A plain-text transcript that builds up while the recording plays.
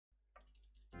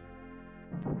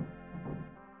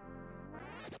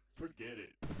get it.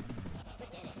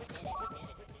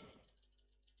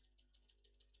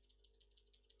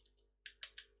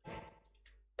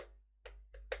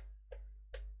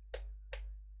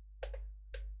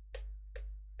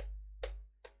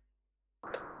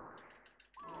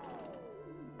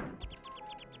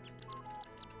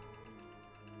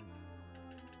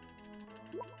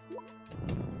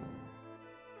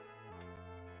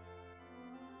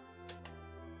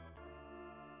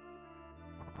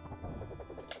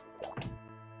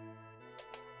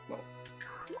 Whoa.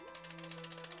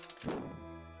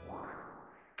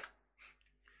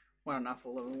 What an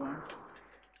awful level one.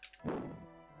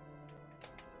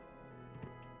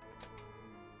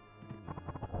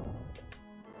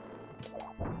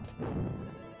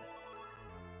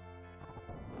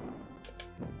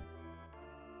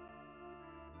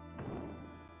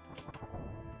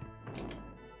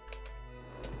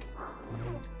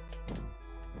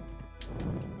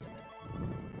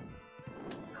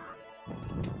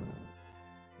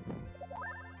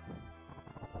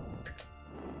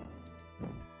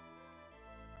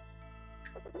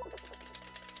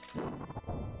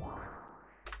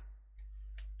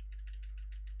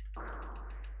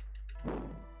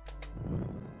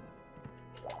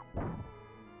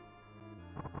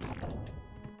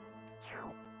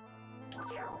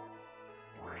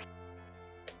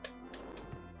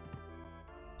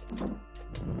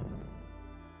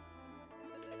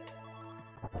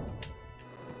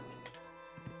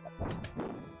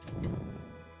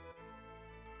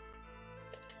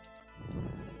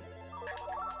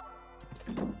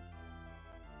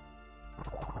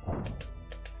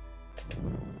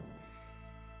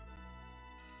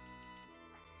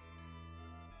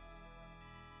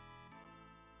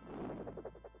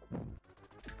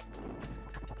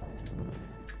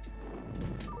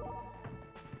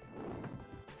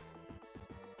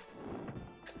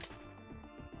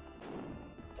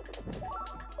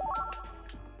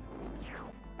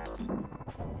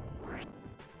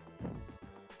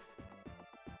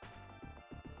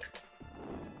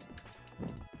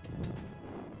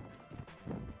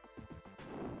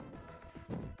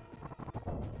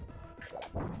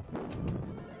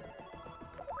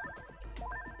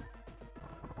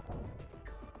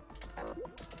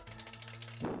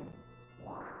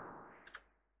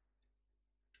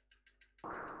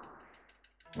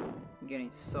 I'm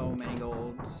getting so many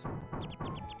golds.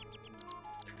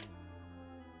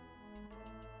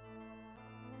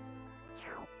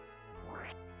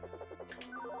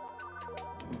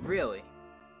 Really?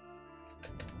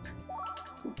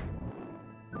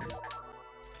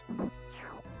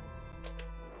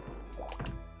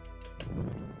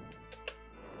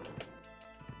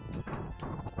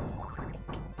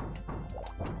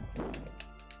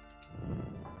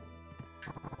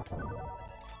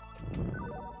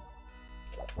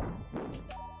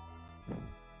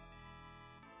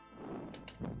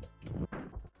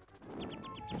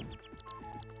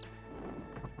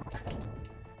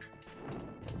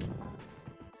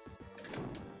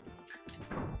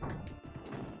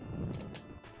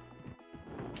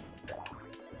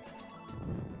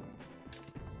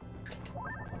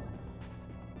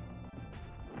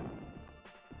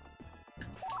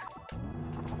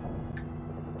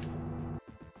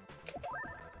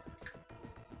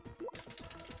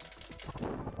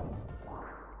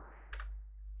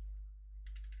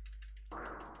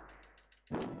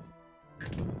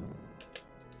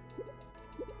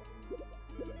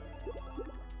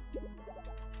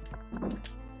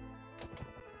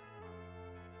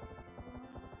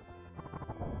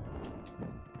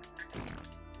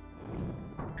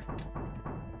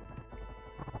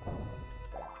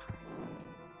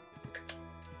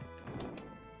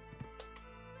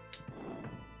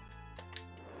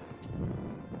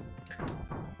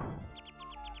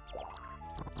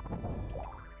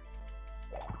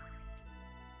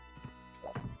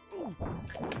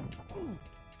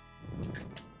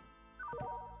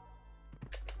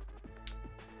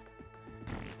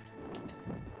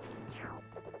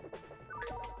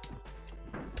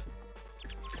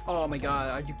 Oh my god,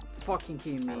 are you fucking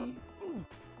kidding me?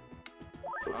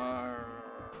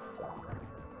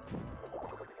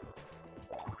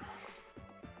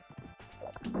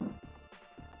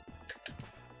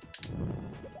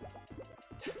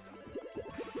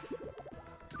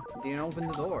 Didn't open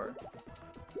the door.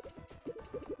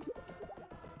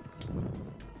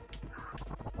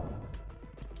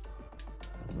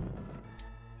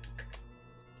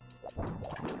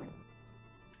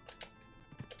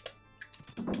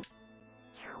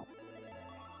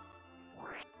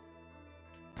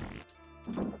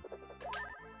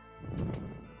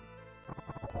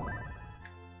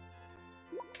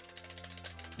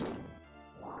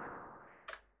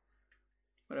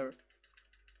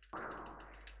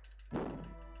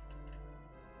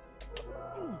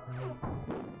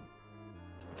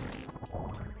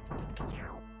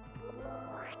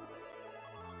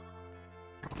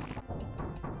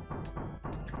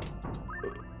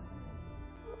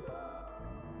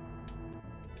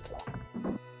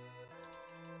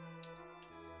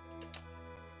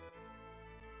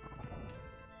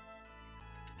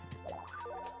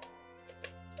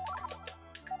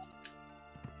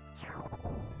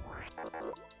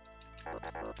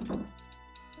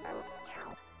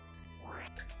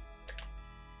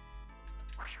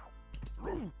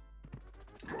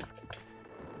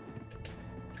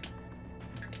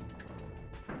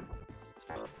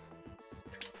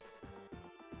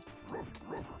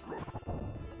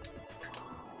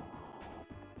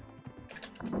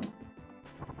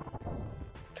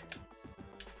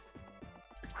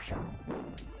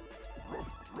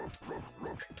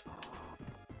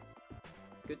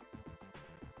 Good.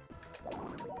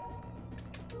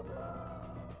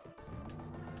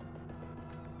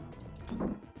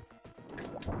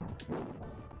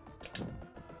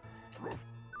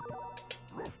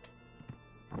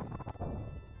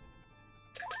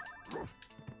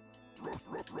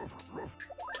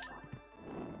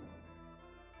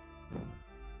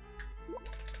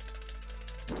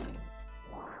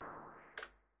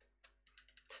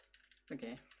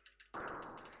 Okay.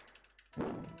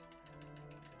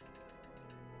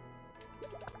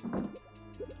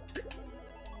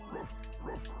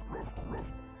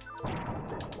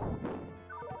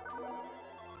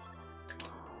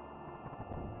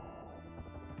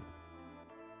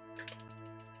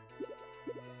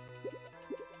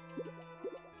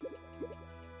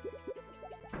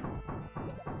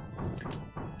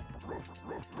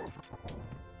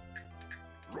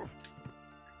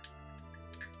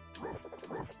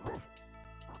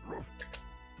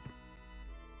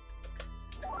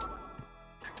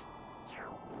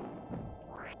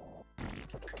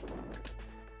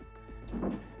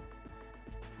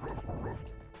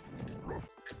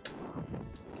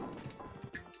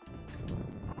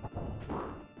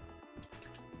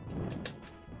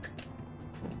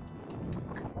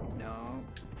 No.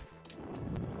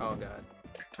 Oh god.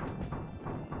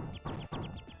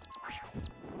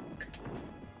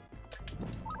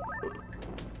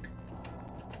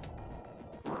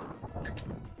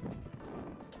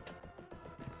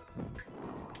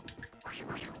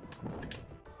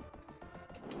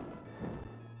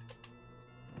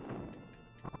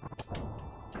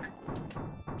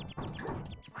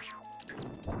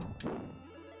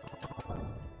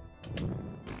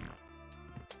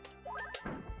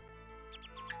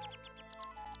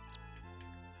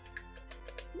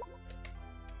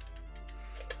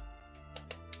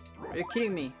 Are you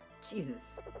kidding me?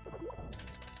 Jesus.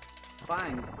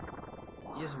 Fine.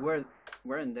 You just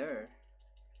weren't there.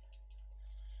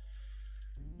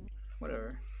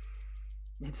 Whatever.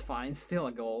 It's fine. Still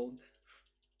a gold.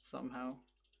 Somehow.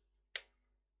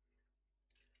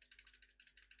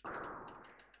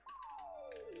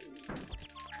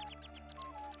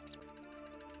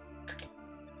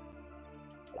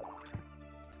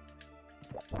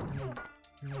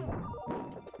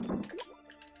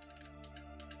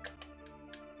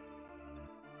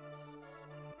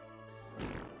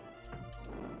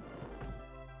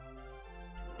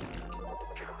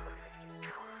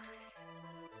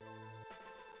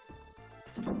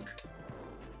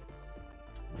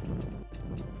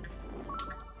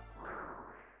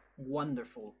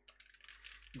 Wonderful.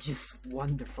 Just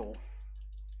wonderful.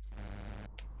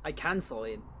 I cancel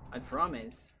it. I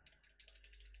promise.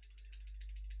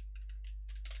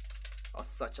 Oh,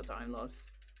 such a time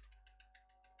loss.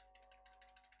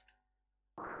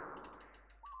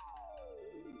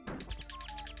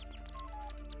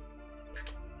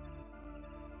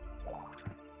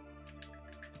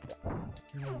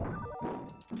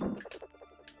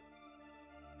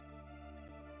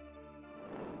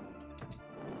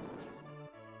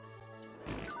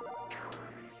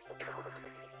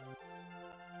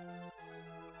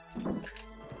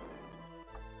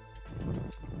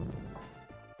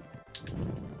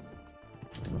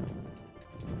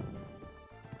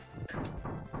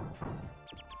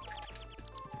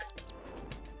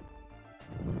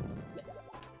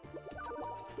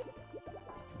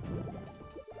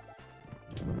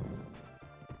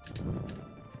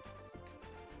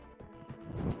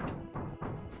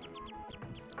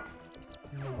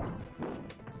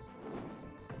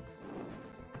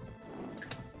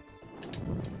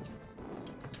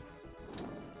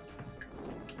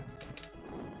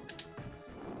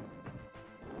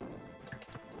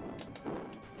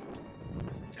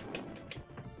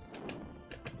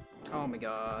 Oh my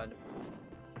god.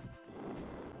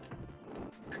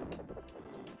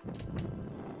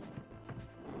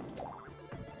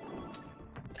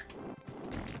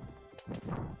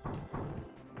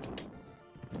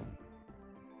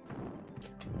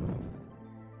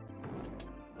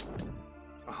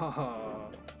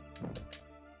 Oh.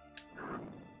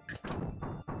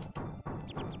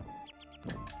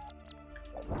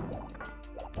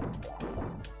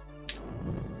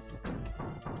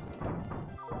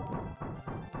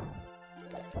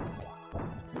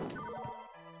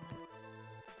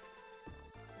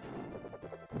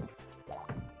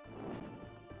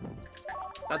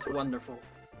 That's wonderful.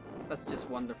 That's just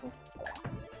wonderful.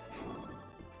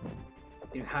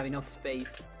 You have enough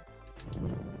space.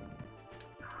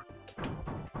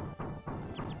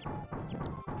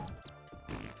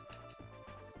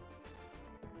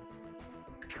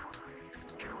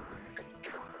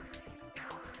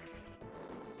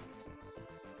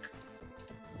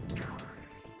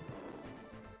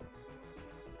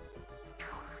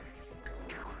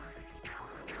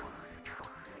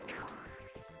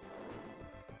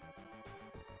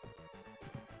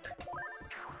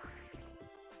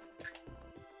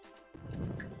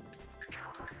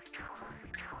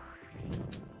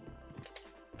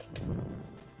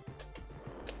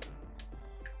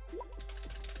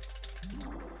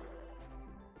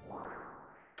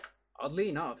 Oddly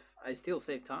enough, I still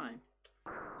save time.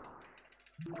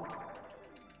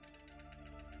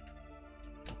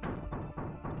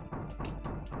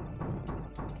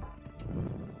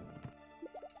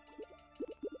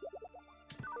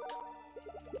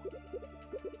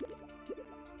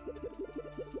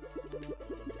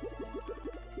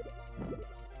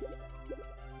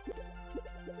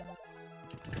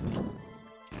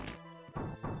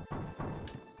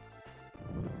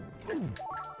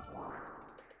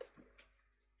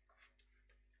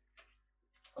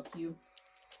 Fuck you.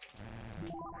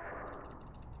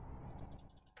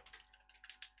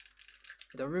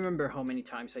 I don't remember how many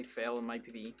times I failed in my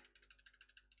PV.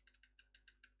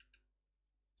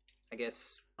 I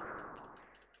guess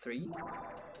 3?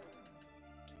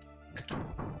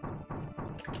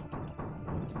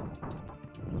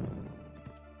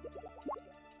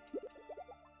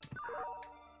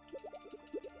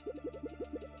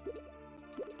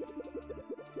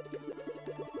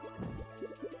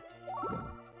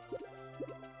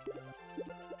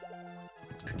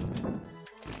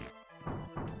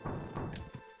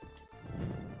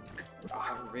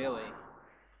 Oh, really?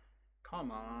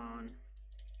 Come on.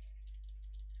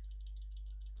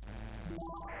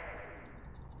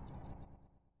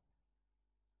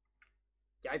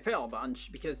 Yeah, I fail a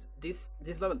bunch because this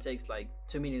level takes like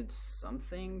 2 minutes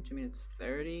something, 2 minutes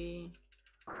 30,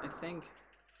 I think.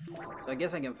 So I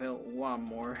guess I can fail one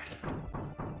more,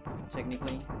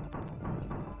 technically.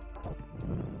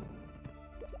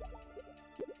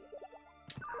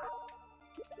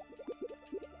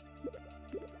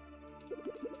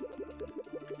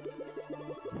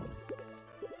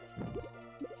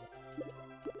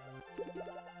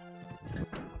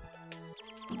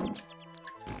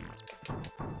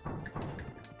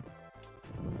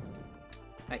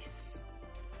 Nice.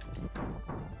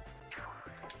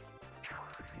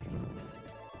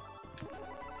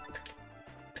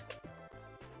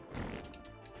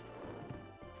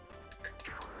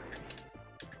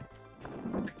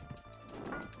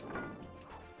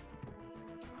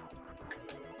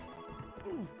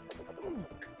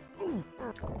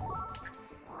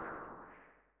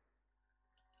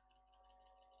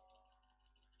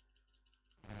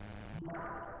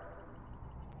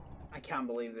 I can't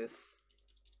believe this.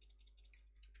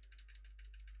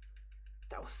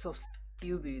 That was so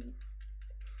stupid.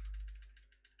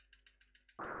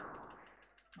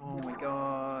 Oh my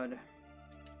god.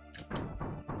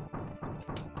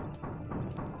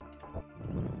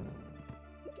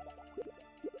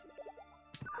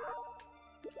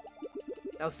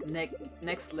 That was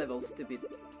next level stupid.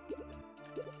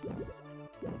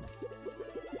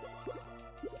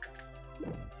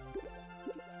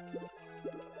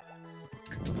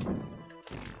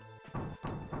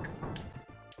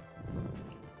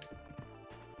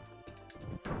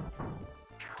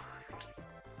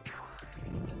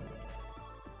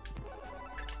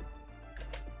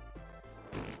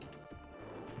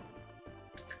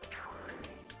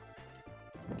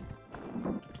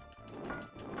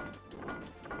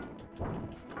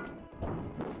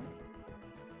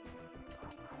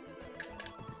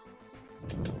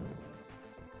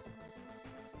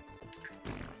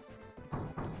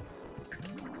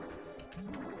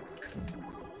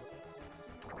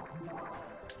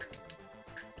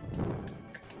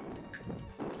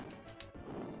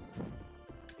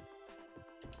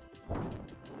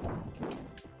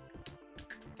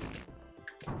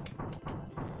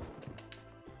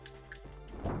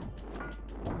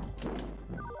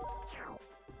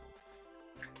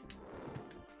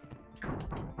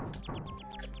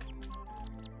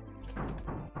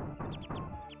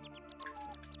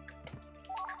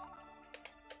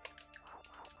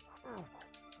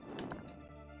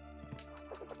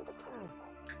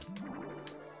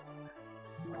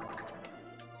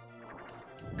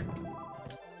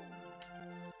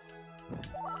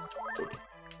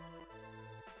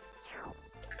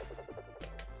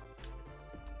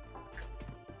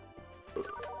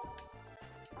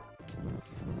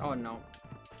 Oh no.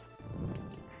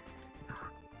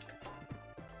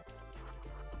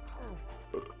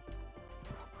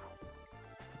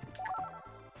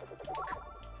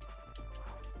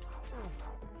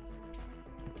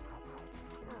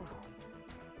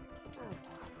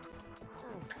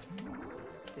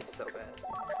 This is so bad.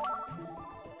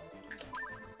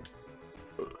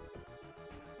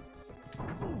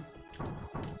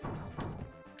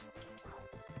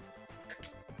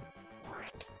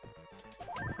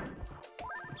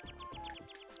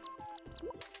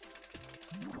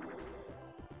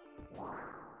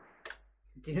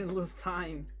 Didn't lose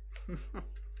time.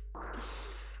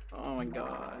 Oh my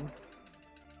god.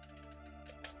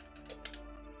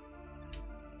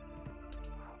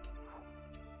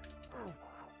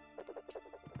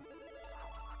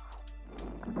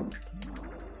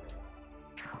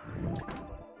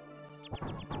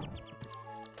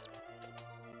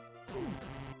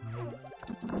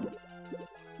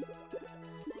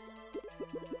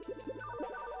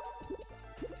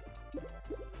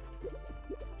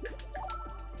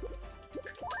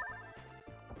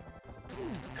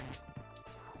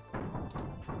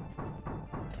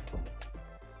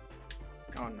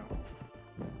 Oh no.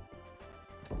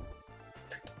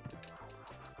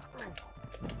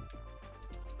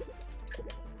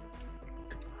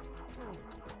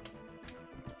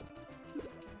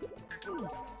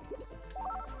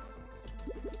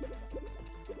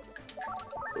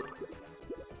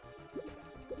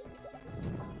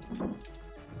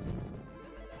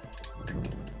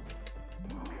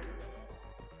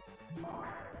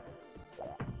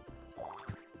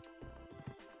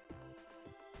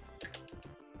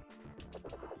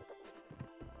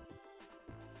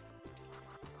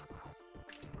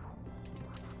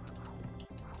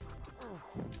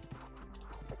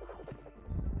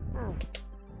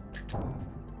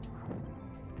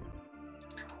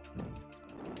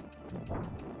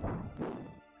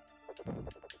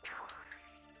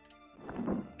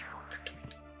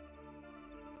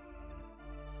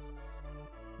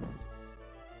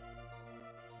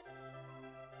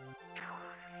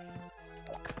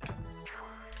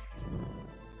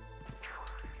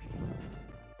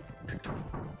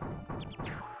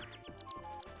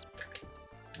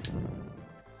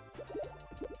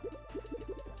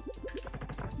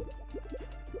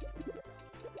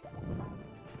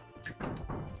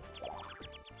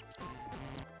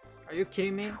 Are you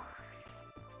kidding me?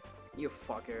 You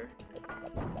fucker.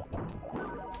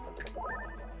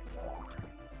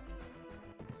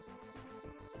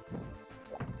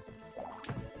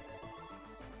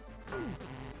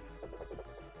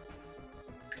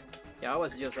 Yeah, it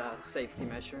was just a safety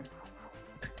measure.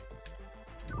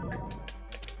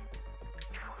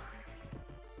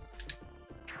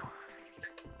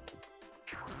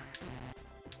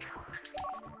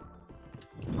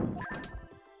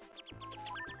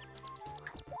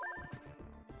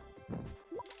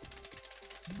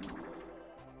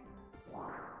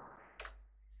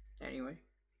 Anyway.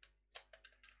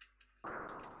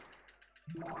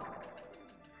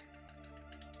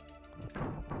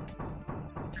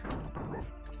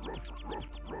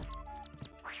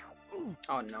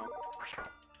 Oh no.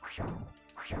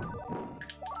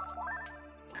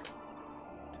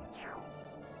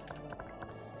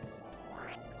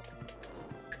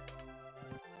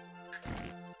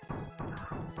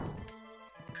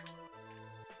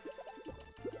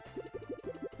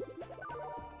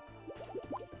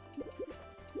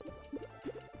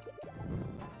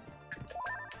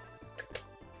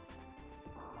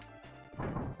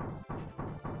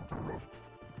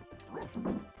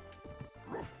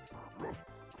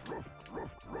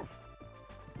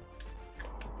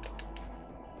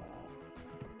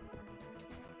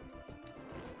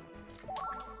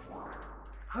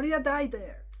 How did I die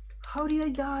there? How did I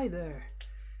die there?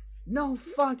 No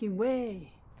fucking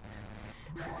way!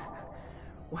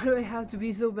 Why do I have to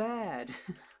be so bad?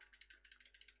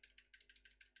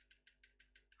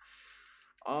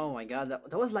 Oh my god,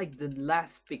 that was like the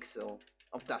last pixel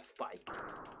of that spike.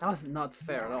 That was not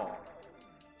fair at all.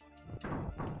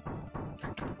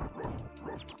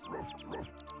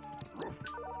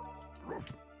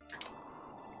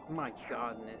 My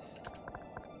godness.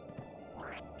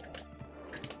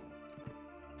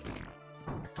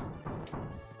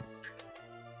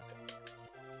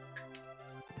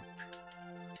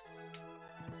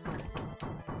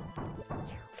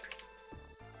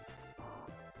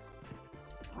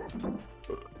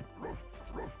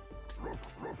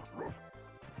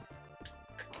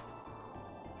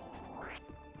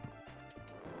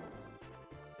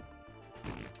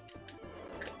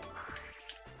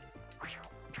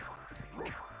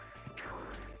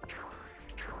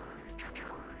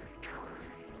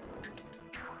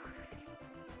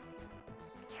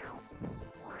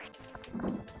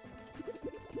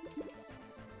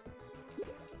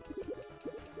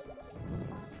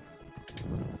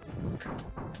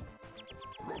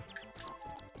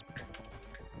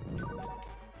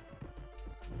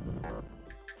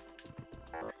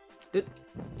 Dude,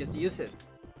 just use it.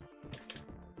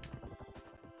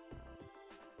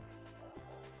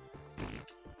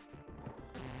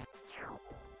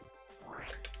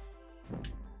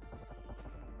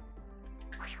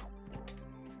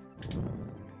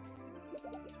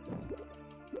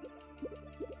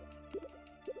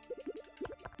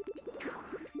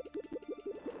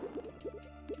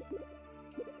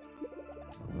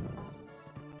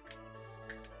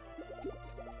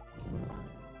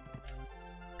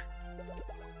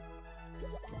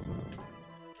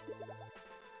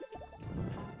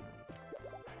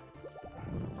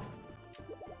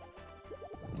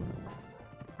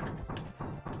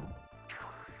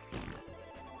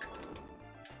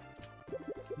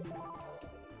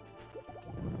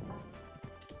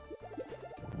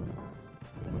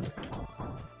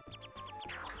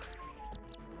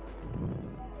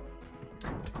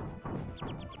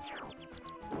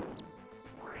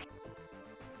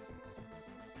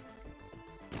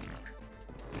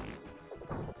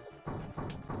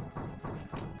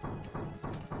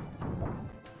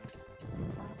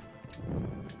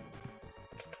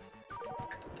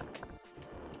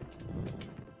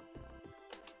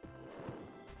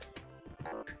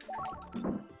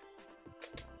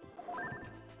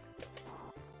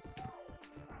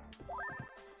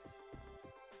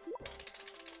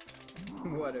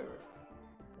 Whatever.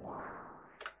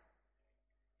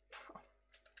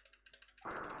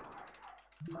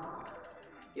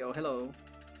 Yo, hello.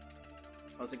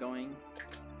 How's it going?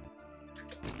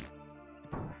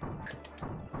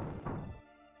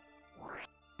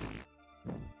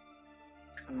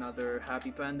 Another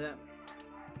happy panda.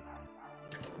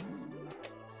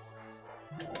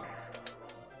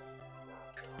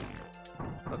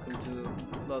 Welcome to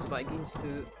Los Vikings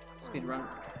to Speedrun.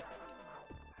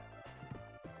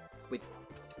 With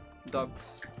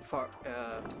dogs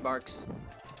barks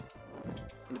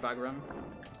in the background.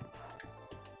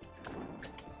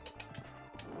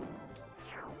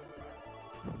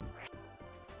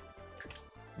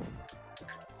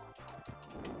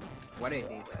 Why do I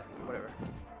need that? Whatever.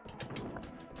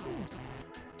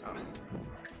 Oh.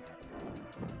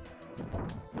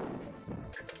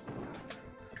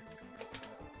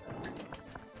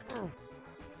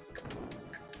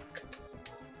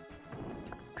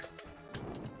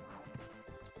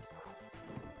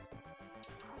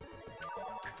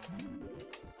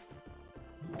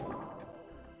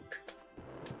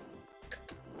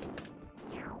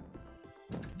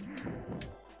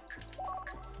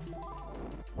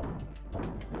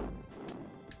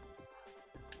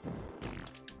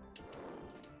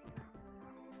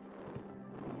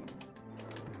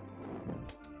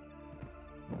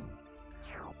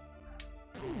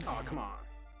 Oh, come on.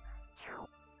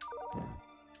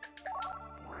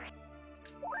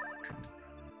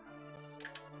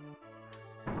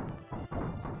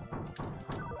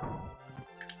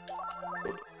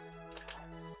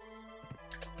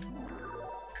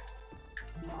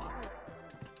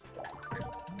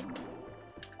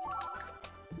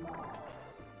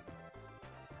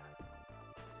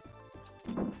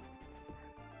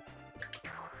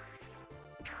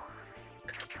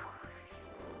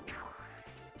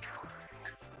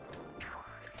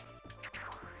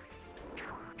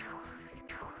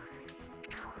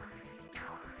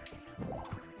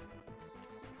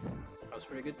 That was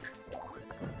pretty good.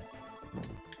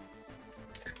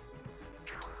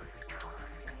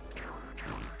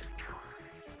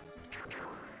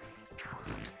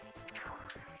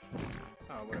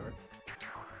 Oh, whatever.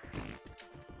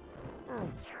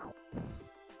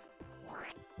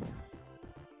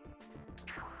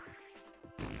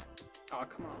 Oh,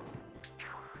 come on.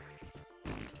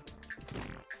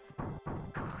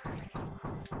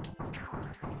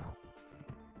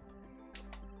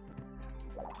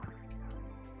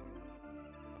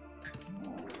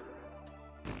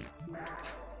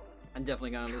 I'm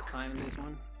definitely gonna lose time in this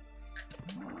one.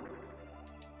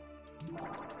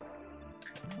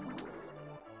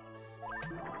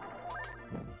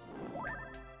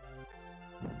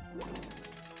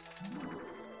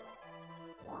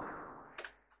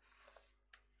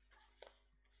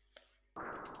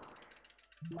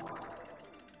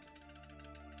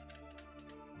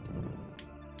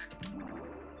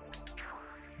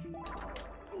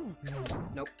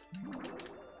 Nope.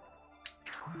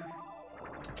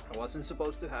 It wasn't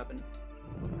supposed to happen.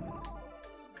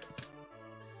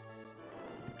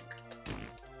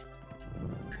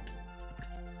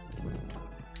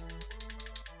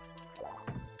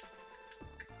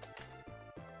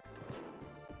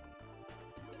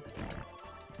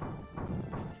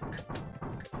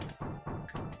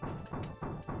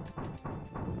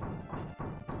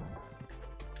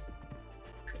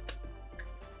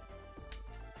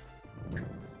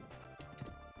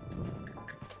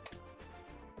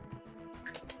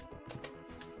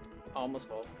 almost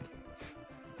fall.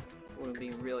 Would have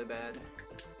been really bad.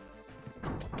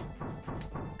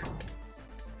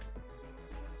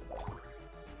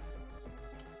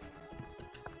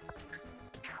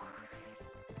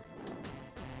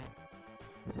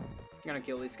 I'm gonna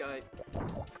kill this guy.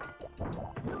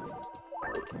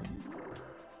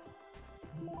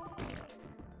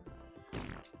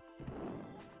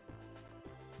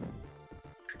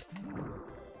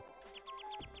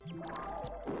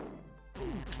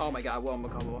 Oh my god, one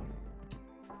more combo.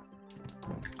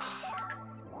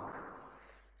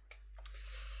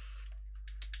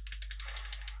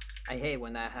 I hate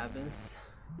when that happens.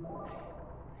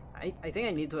 I think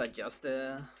I need to adjust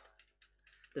the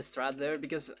strat there,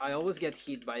 because I always get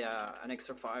hit by an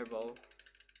extra fireball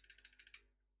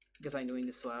because I'm doing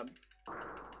the swab.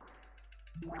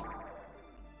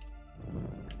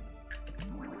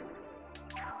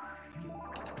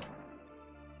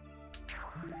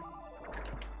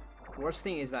 Worst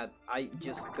thing is that I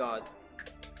just got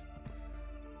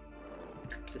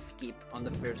the skip on the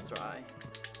first try.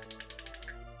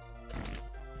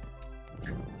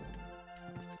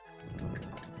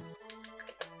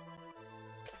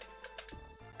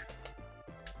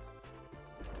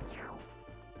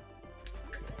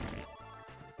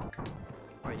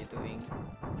 What are you doing?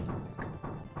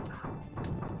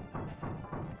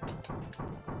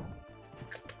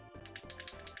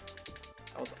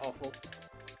 That was awful.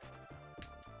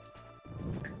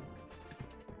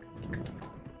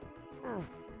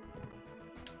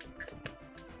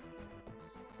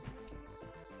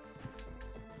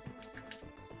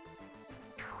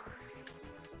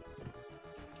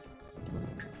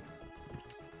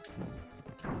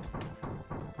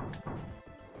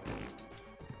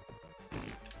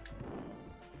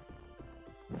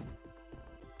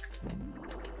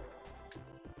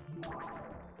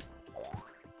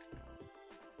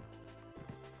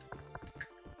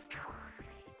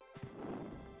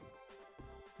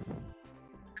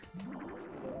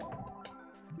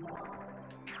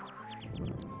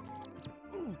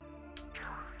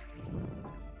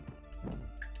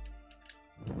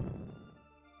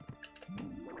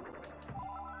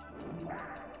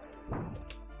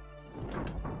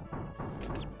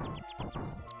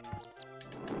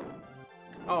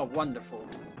 Oh, wonderful.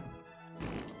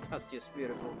 That's just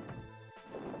beautiful.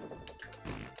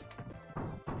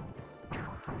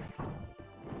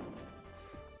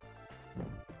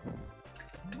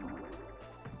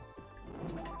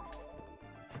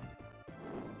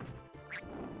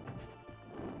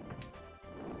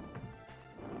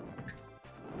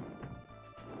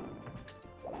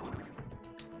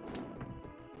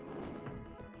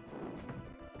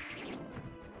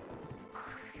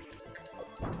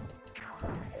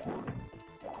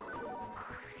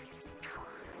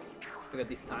 Look at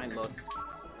this time loss.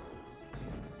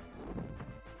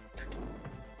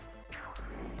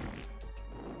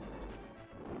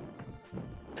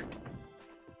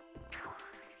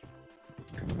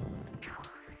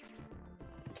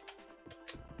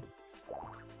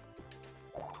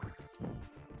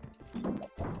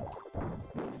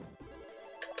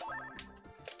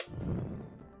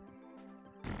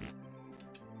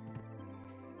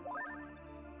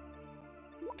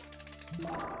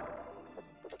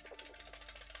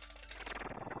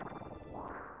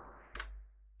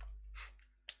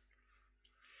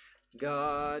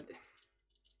 God,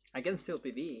 I can still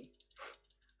PV.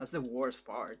 That's the worst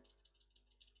part.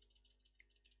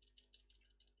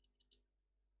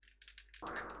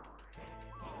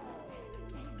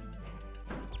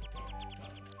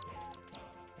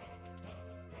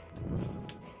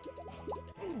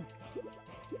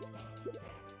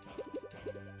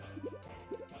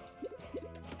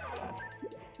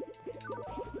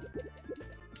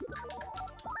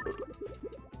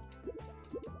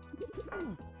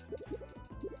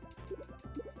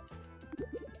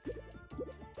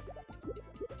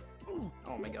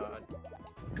 Oh my god.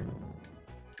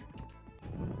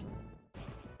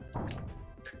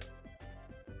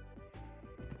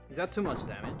 Is that too much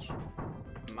damage?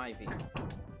 Might be.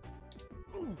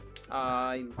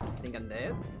 I think I'm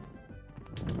dead.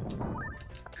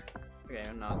 Okay,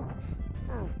 I'm not.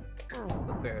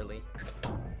 But barely.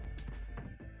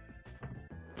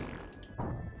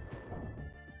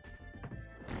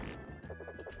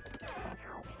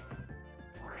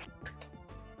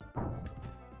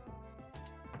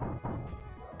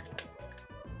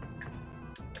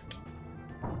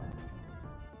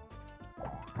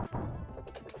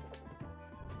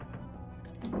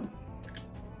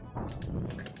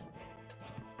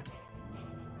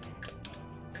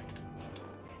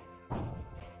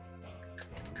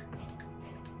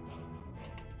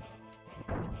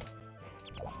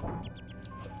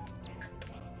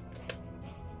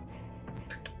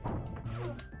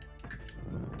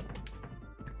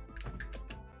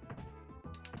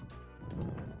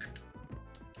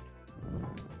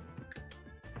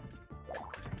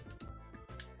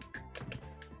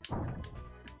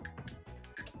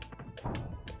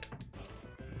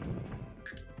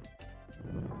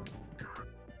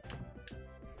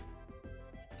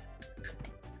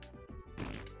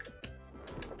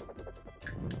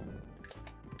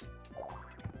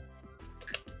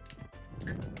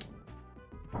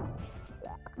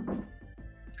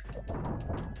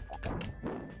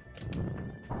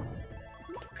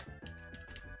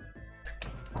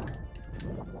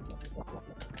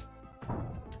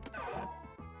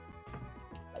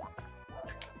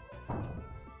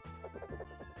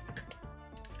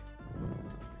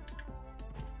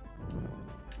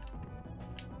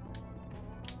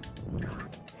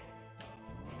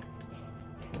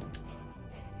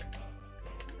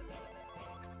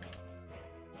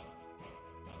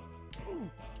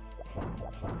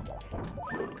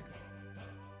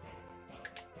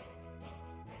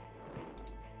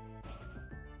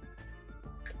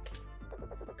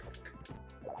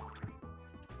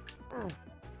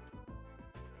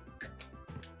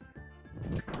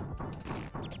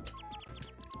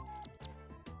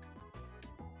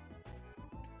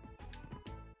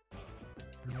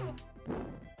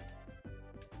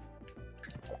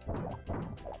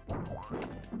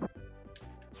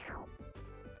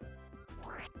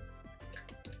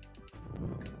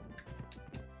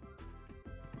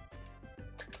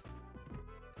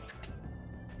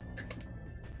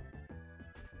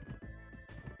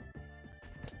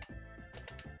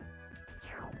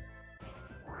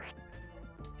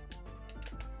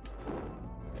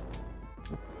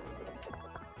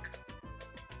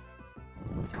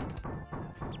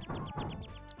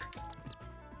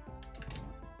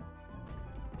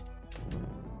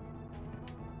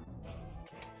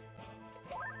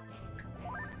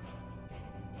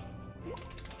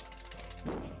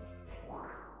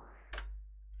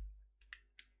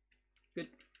 Good.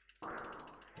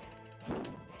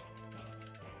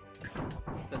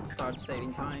 Let's start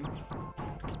saving time.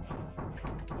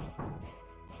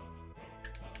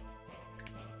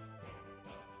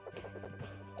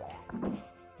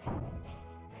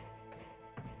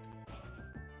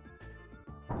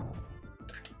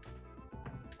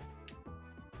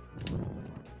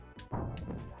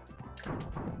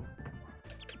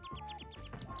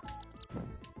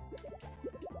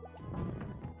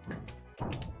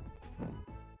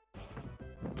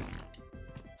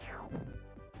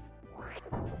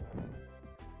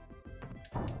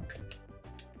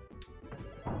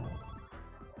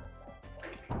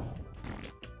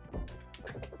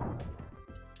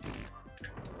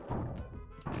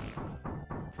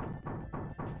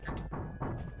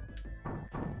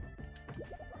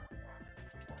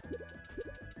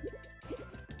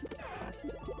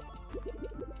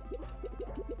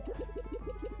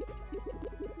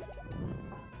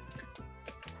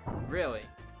 Really?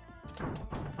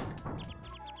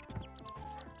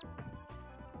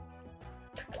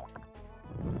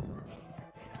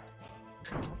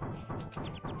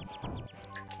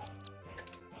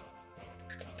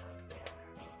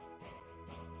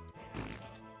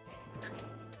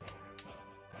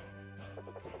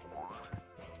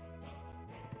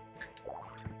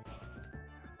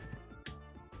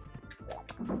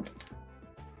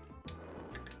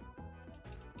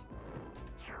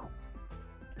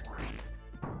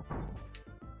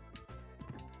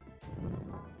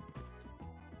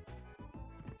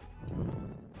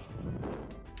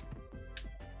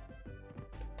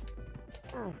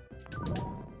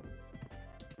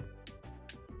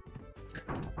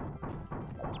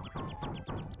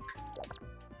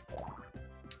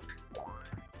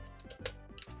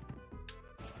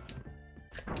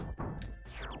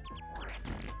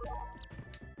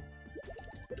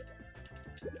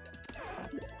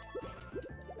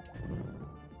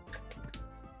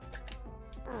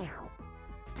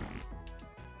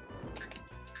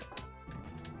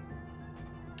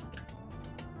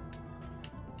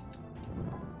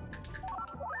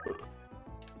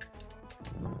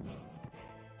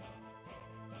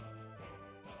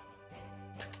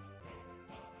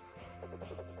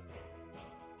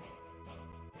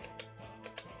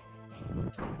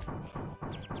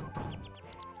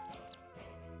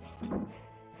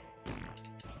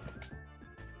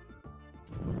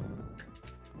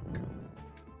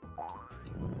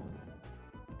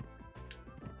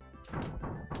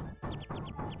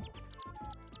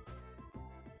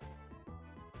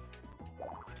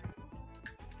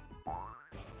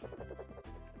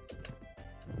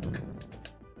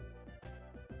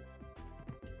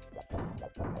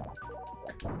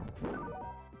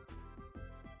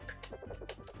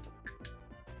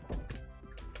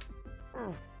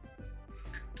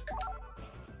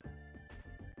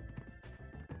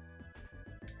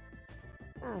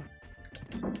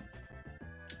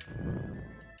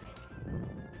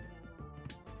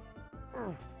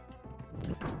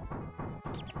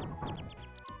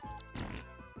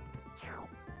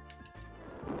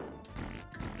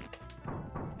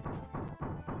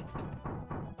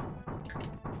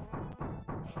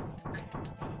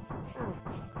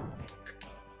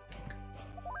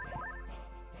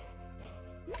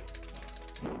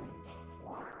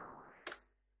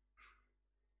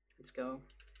 Let's go.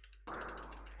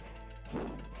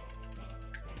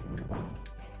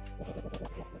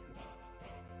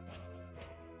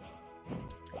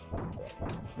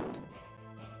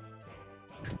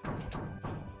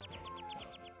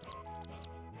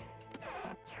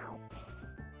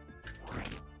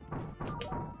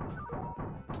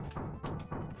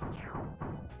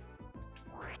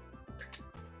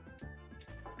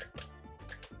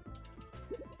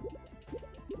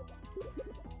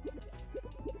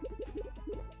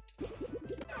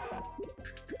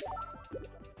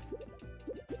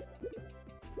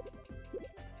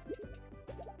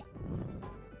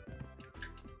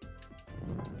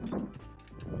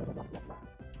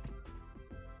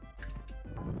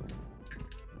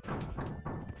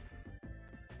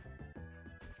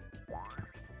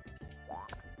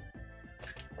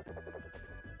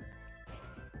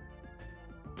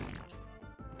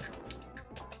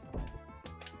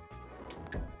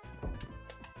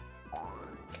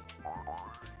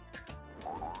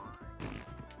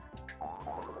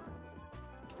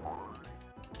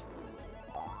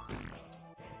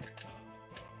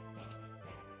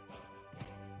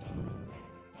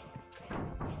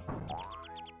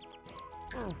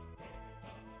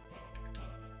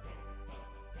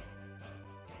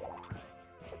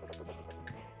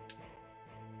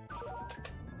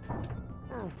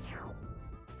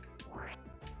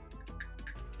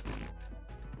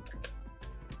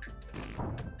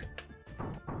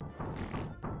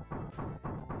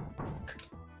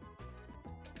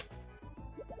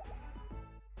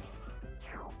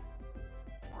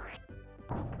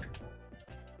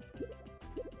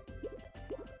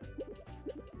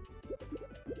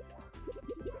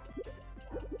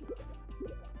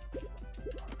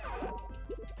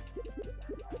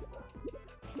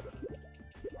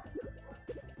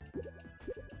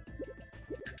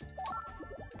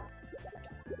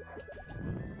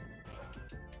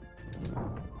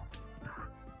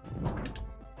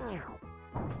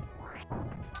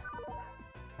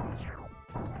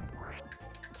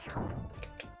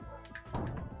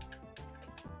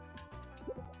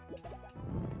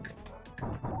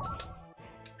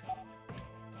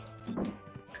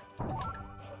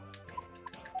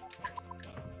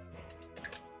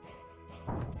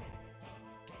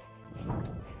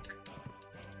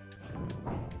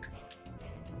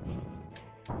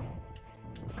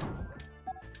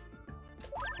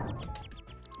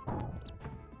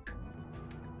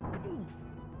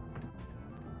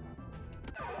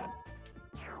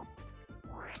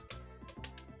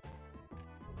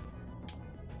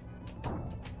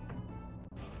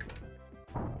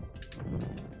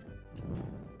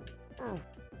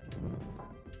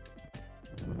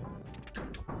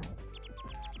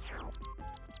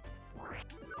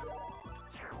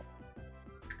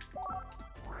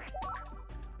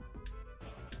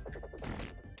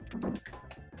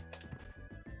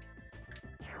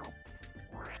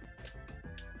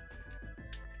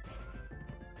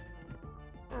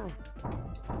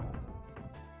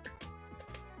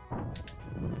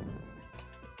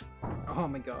 Oh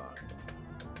my god.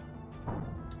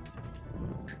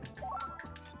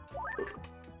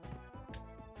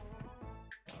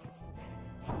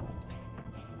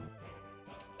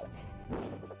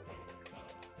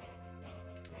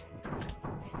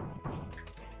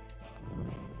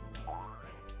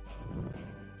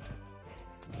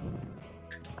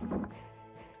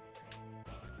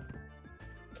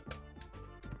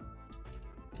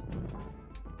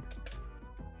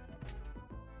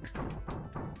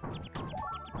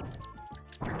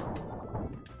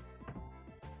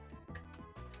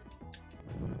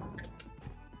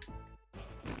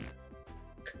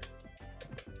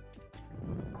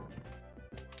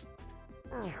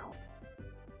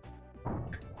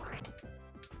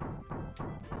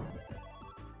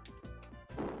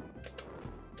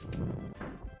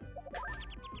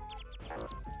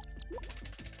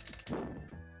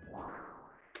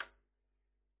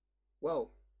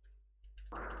 Whoa.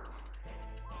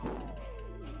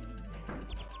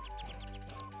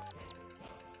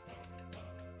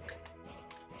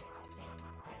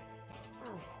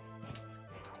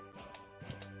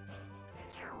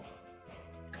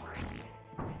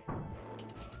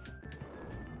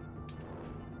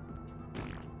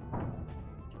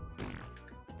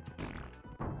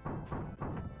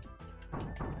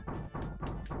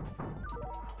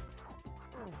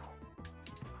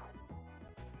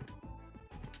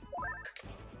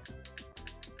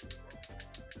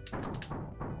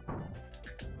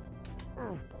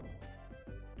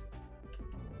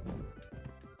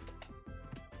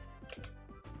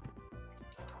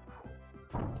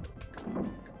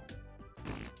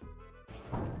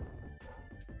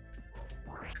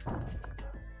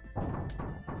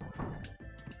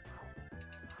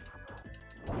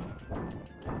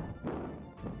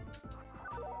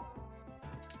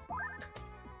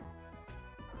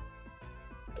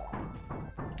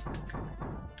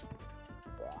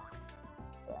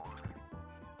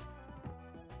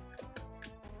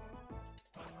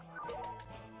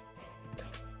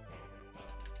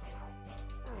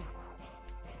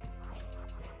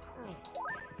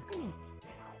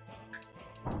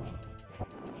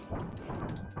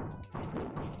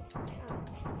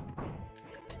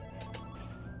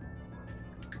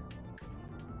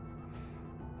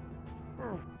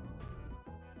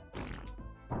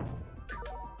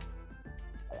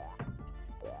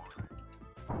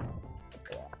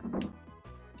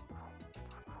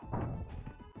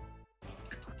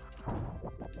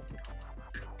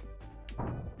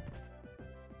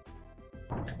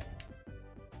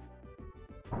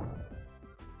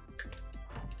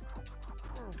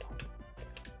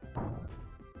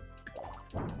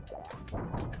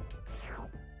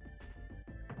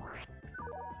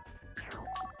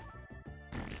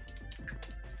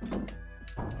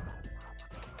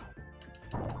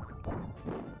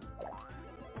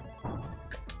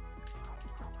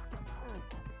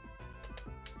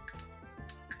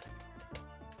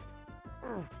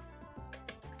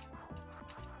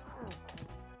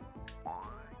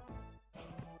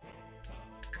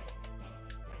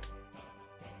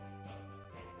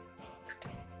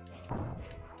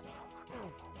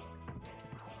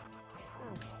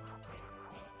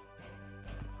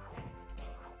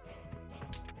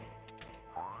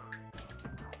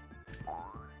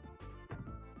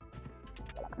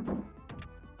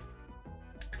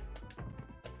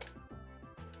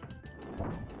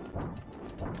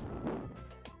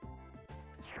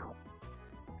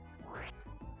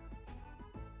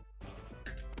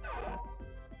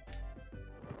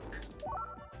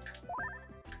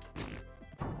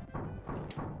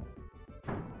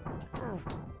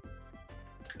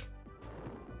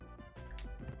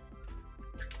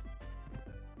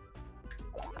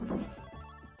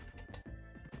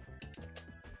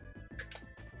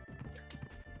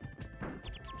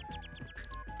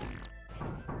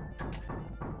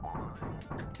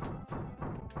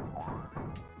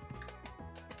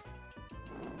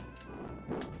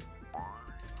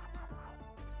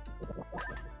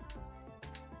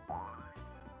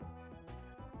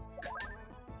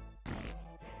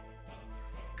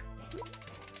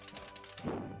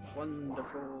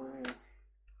 Wonderful.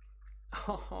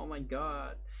 Oh my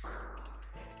god.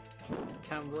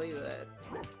 Can't believe that.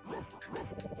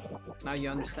 Now you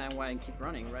understand why I keep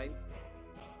running, right?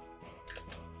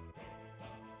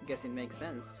 I guess it makes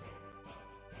sense.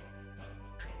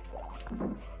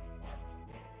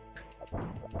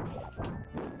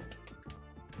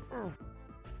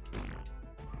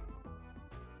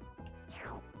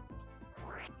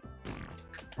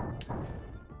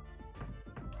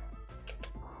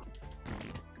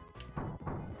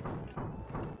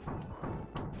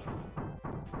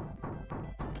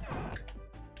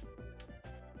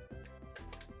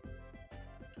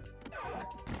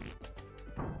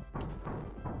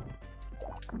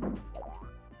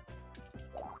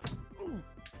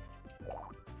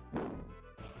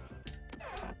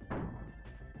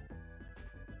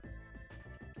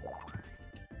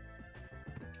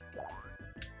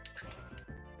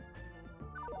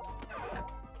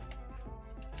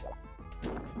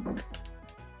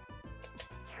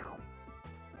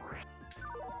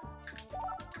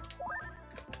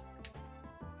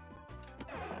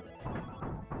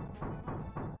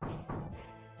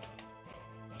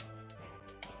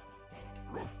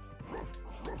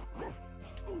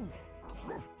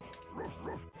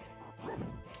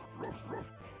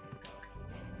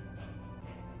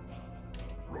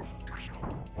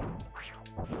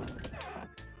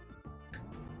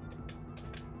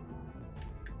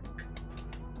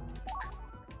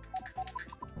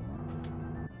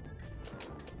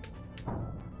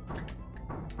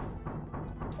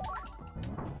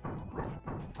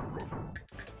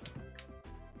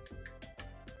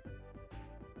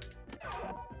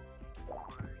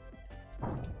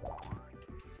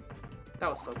 That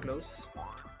was so close.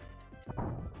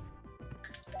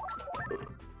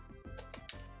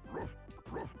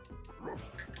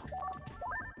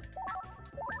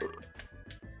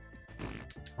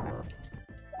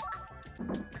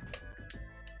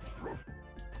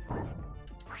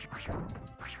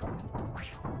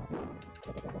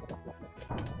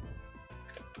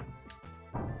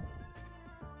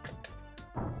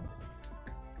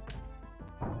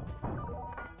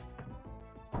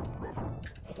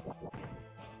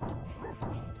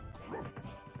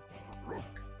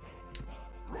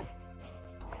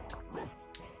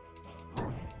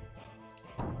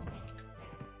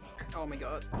 Oh my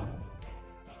god.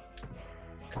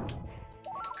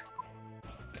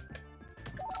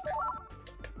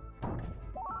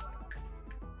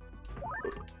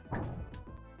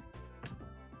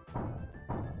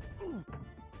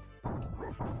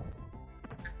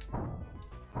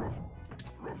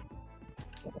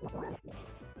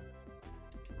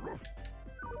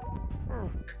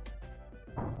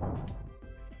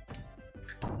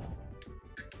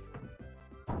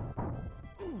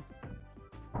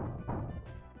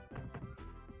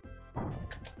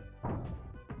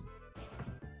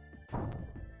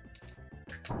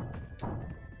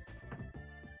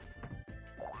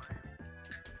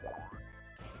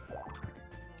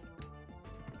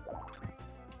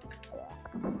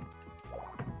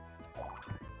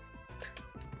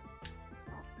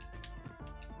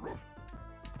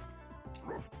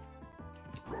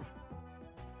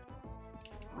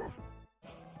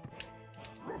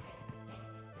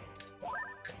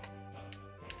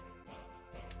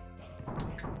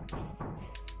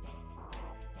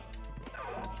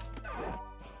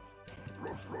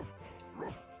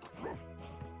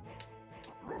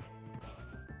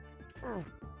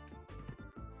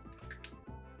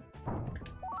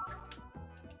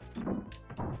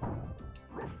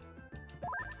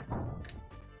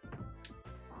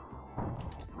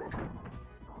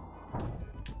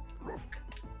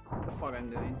 The fuck I'm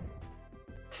doing?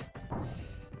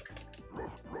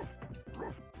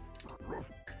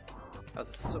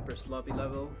 That's a super sloppy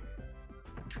level.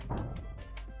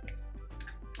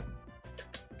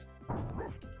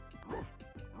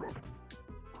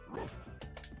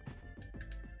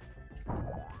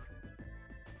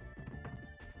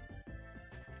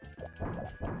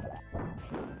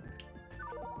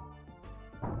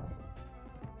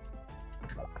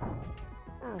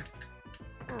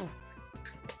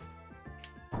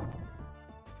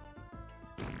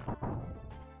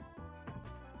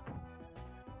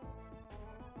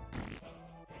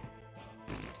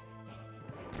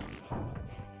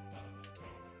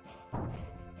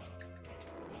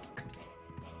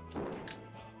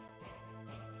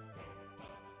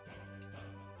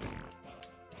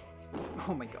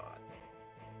 Oh my god.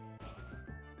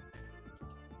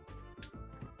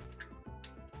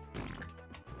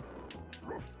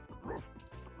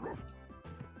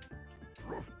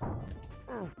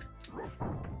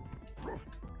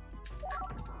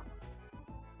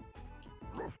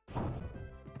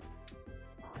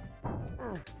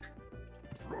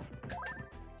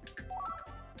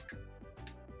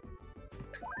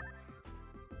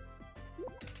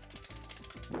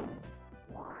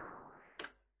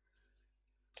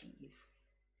 Jeez.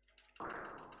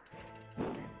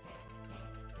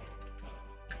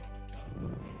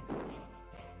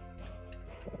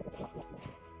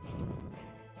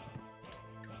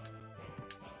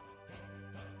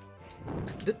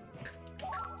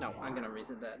 No, I'm gonna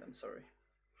reset that. I'm sorry.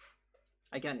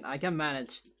 I can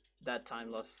manage that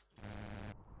time loss.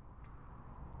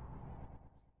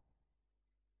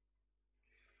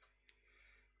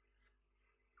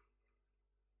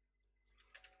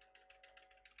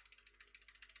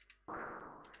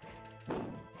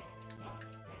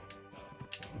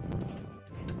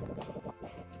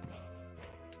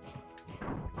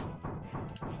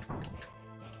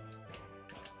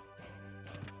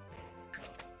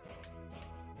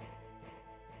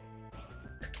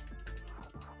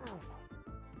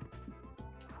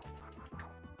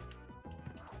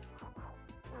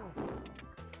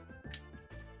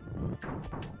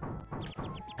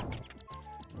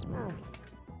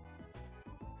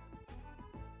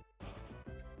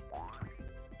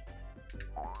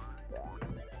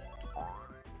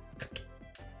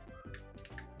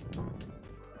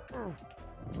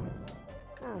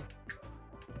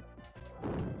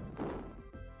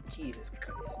 Jesus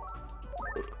Christ.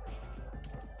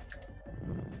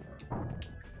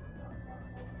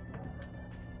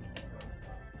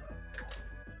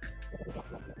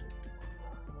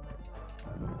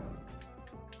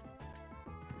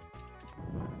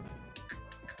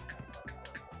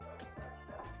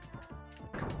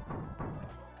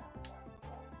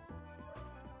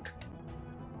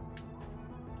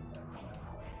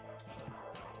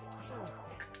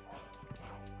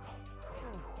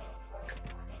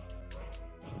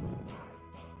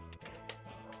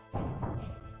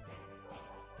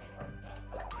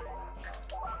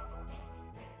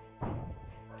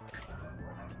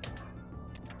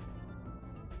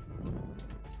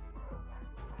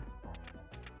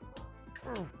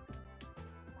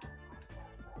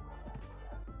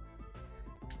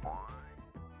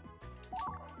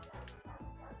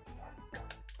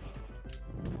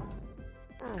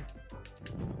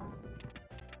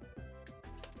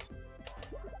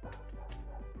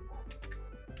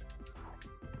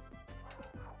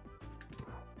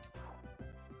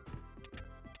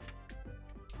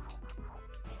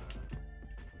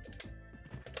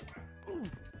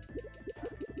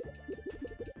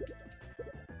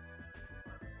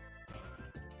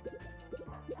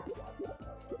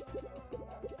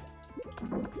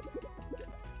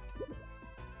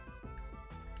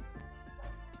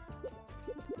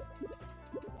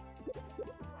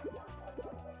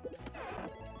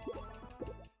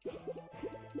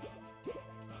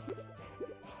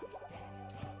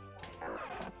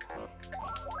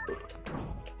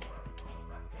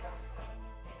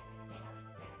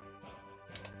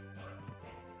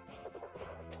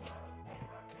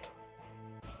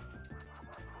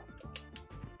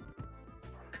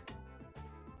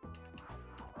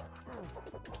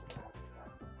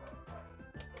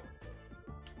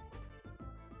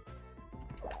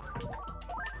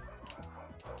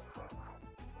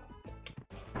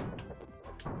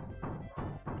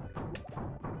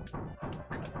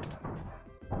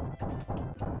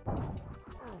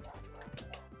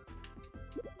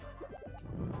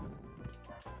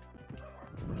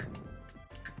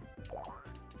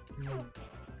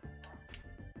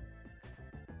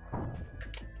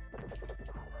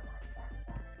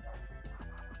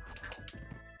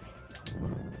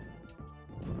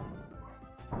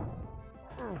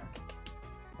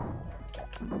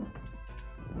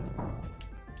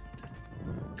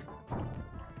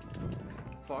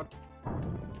 fuck?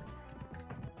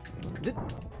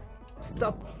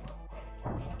 Stop!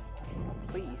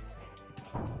 Please.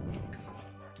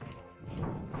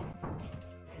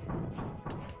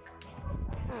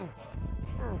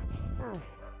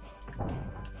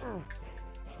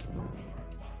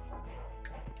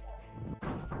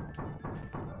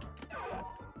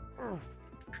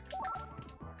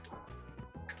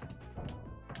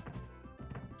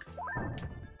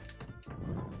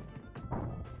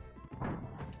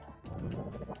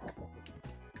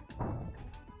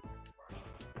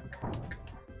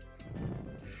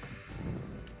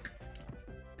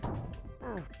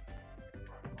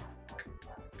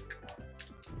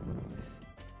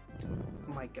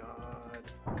 Oh my god.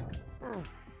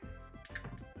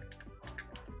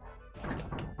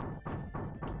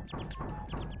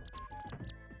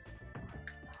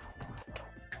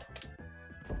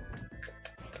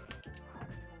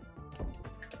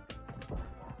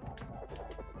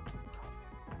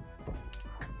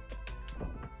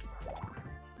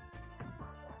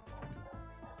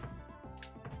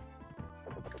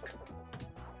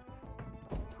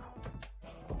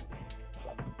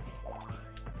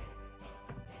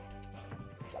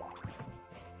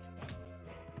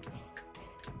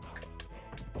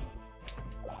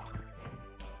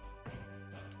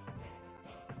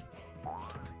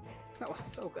 That was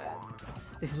so bad.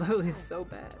 This level is so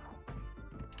bad.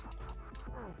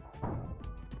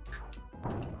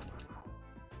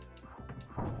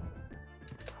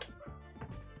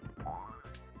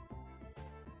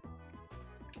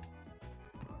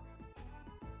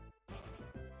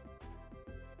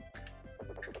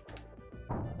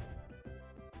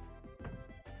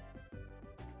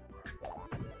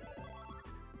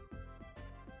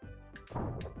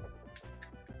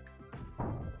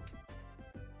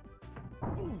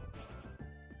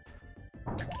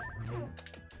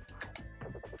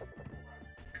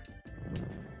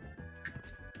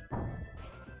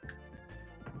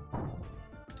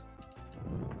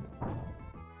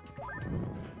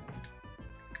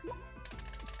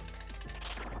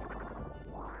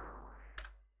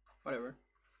 Whatever.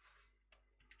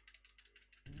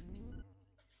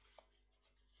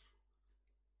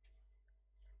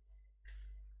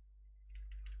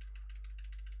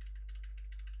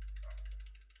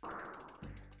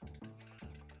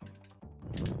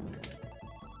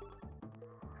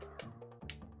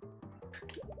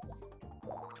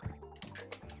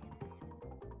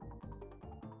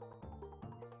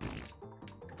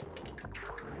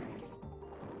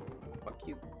 Fuck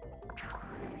you.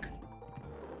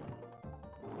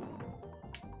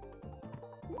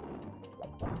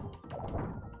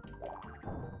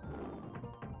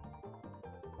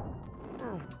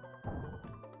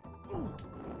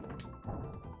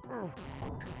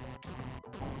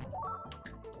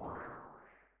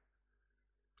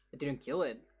 I didn't kill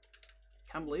it.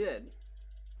 Can't believe it.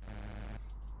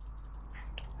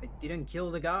 I didn't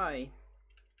kill the guy.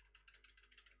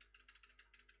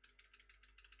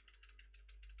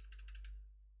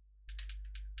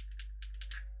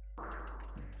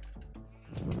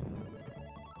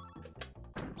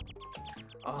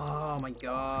 Oh my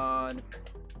god.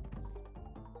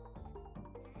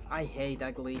 I hate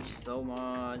that glitch so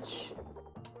much.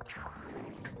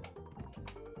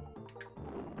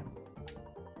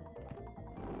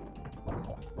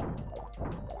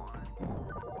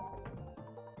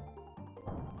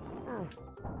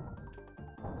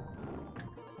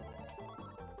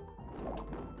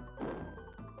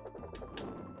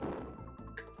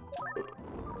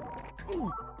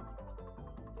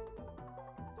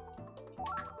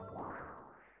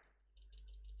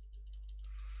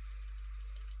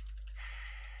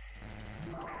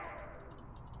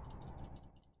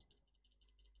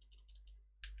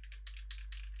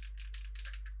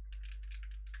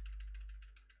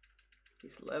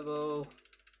 This level.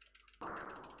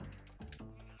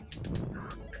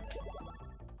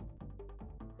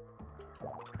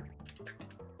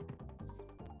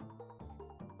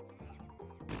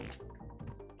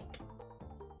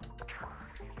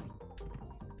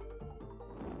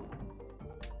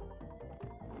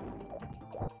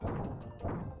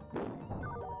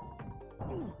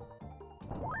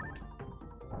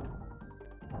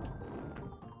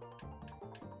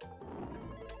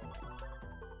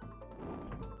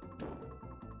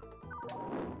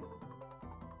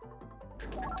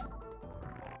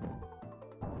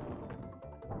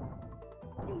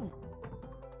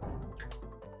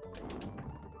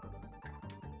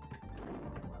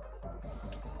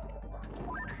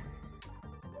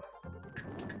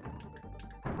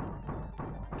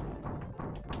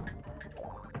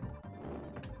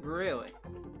 Really?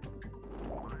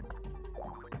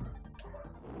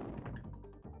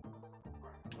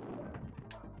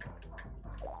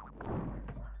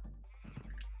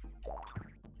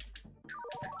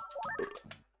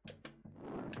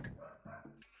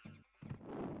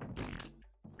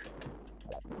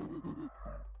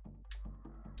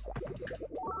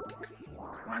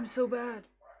 I'm so bad.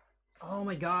 Oh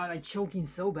my god, I'm choking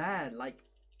so bad. Like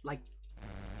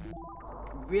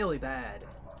really bad.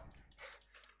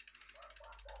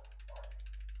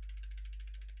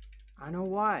 I don't know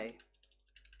why.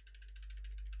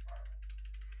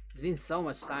 It's been so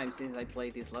much time since I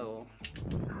played this level.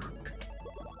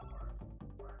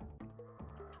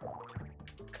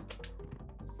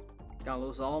 Gonna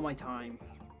lose all my time.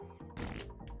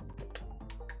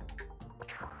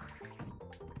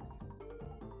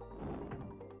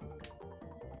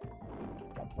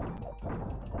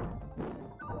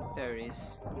 There it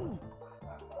is.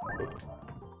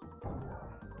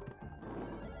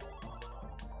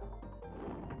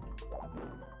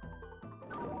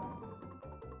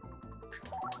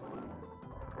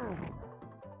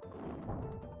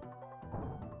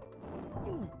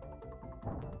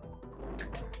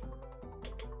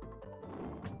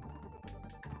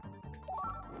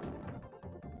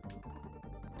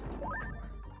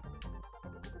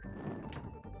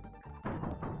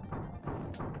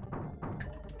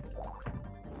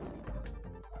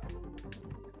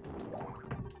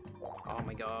 Oh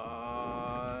my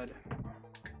god.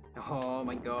 Oh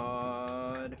my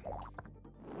god.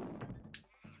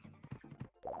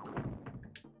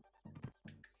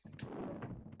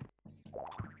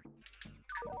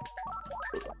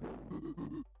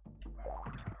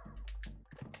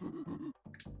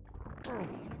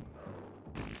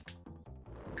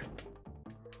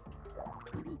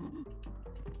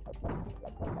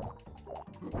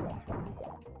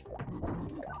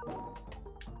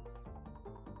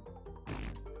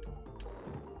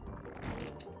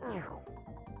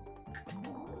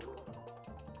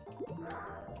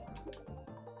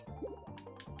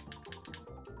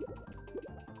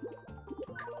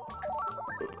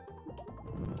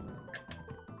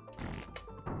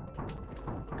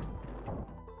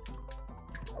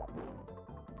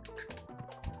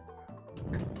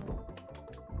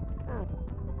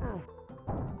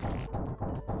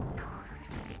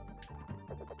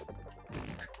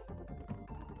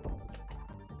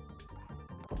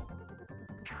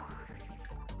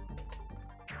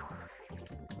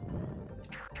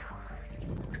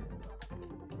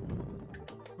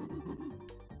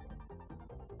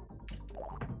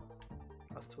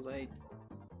 That's too late.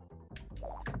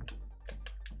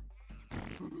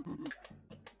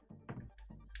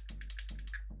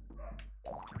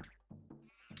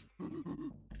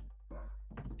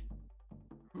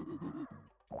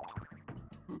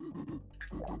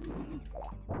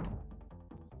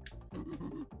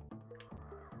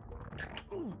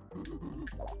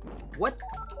 What?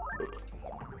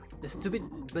 The stupid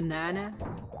banana?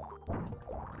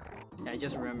 Yeah, I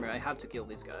just remember I have to kill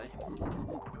this guy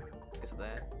because of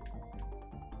that.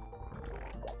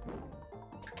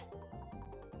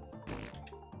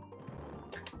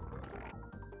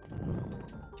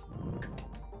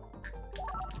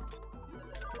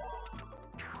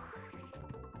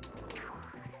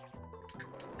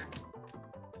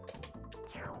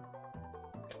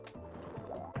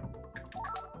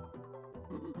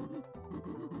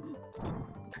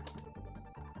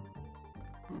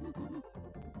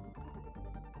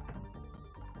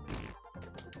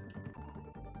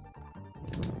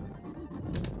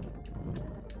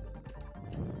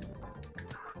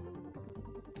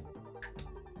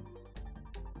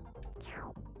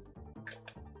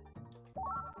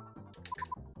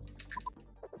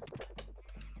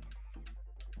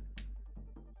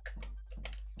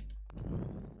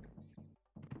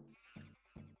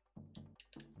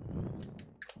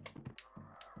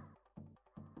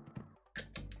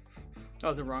 That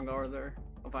was the wrong order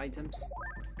of items.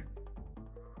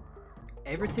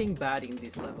 Everything bad in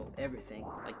this level. Everything.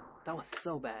 Like, that was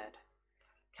so bad.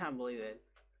 Can't believe it.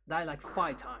 Died like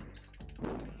 5 times.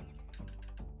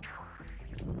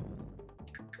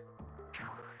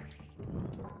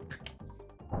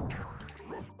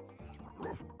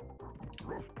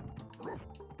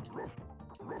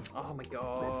 Oh my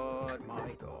god.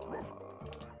 My god.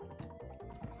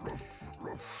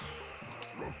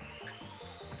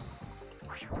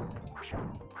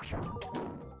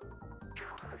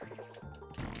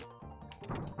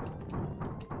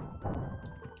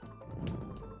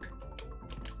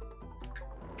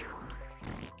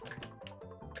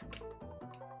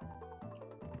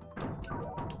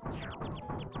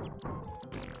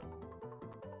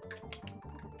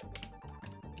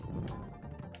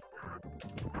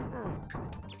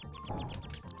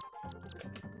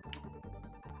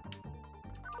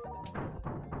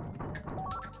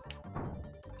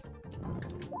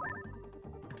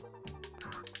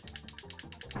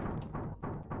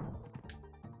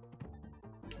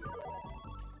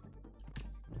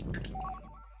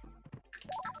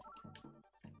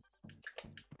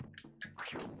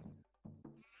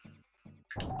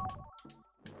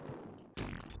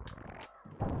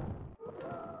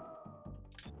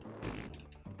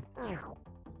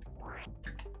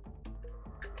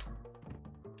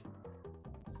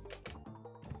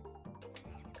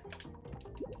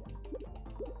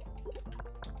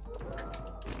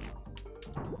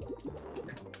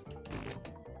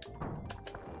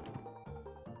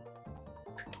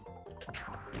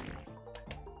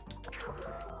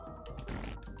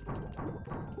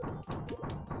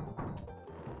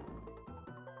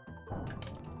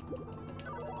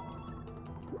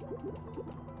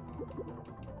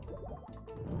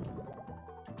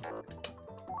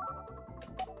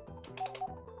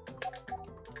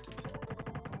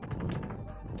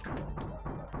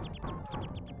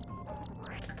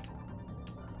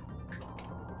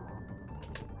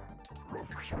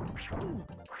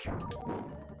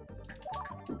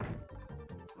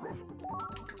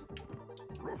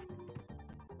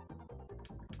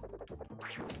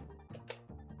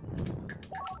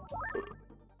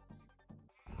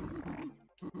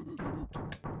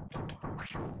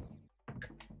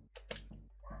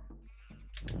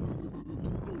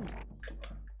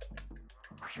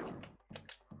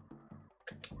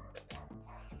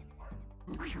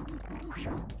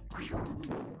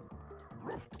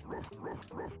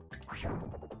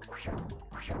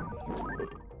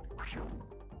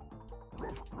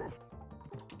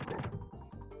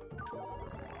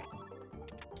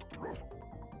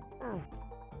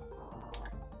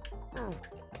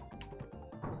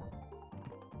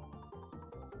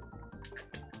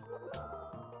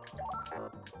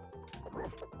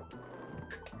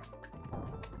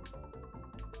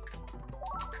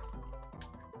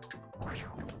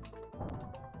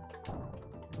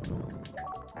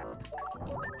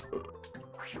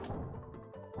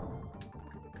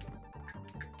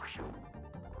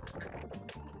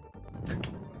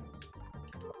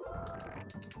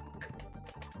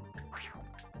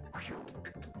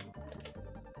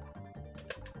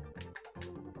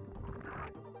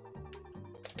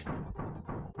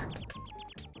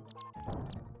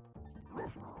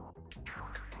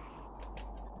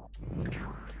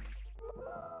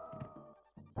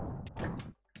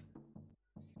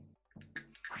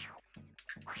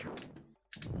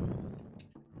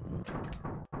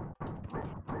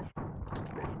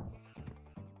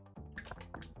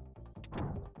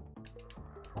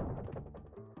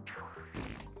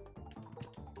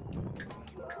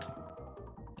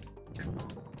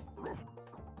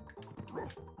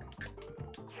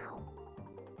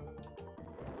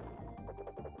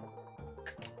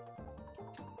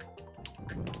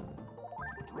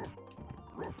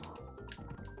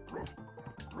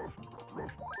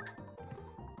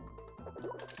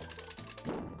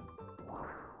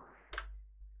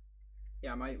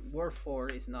 Yeah, my War 4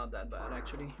 is not that bad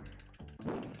actually.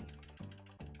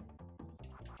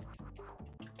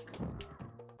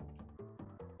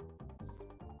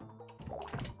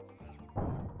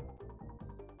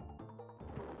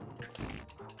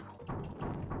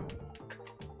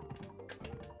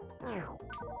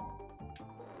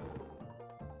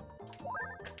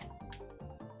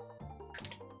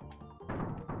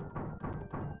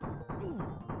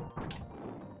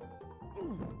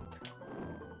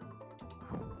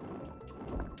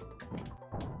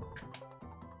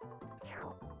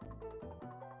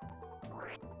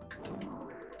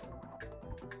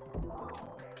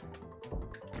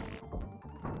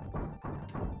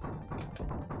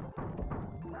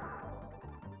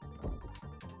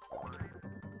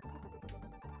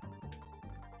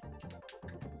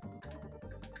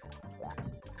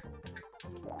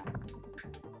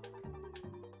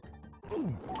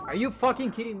 Are you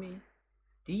fucking kidding me?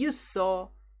 Do you saw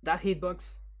that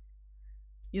hitbox?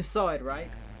 You saw it,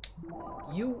 right?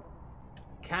 You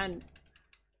can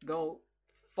go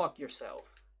fuck yourself.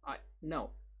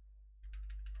 No.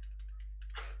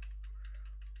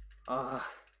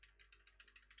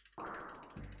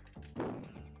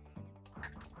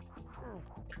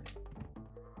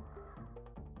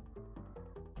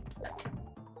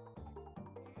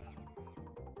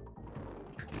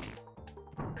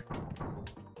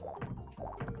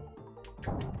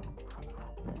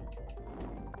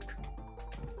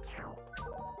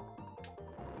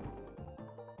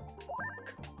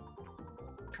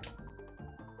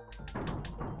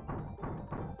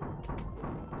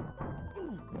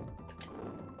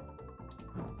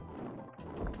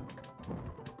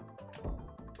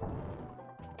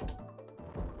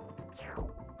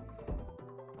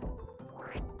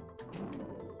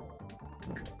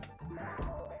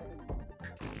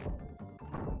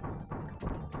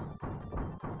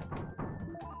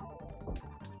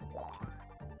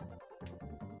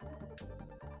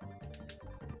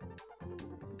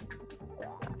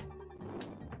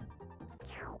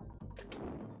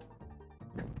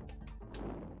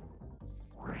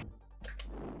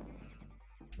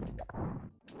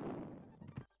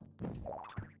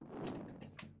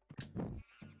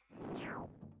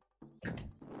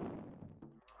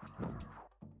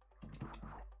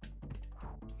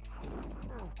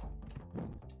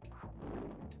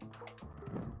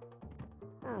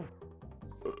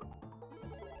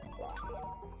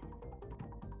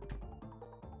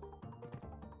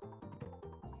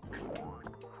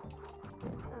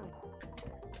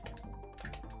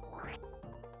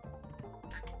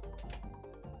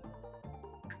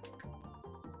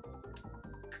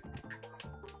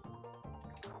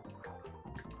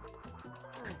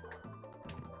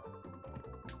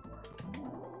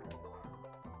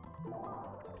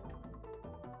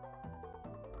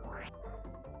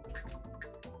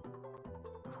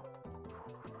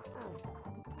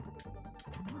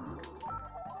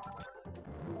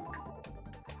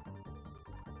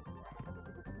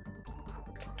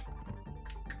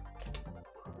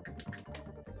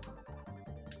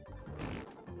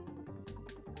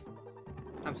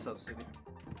 I'm so stupid.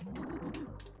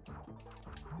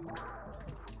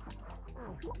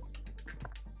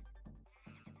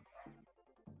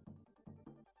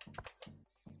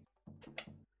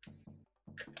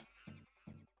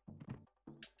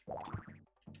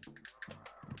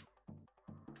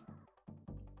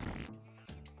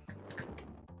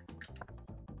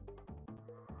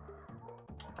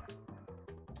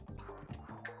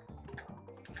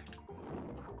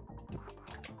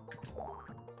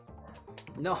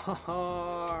 No,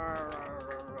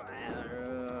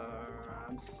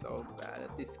 I'm so bad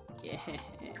at this game.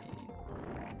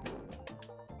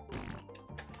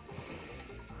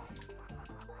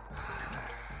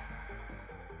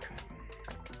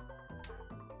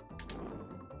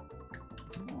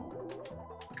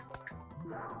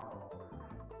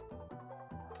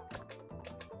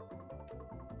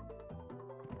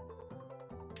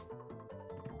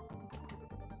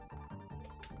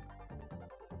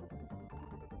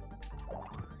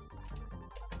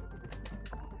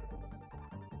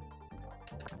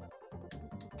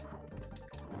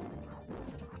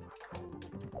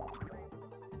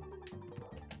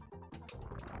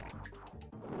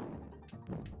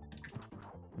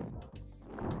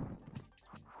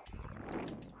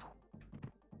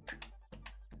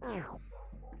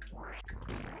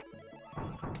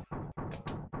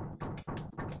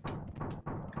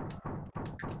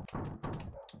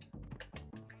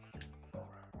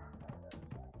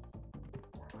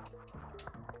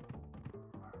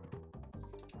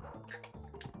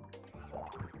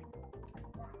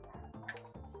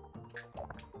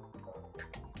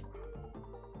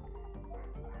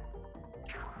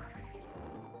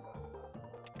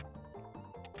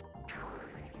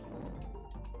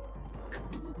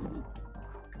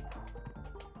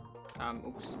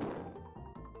 Oops.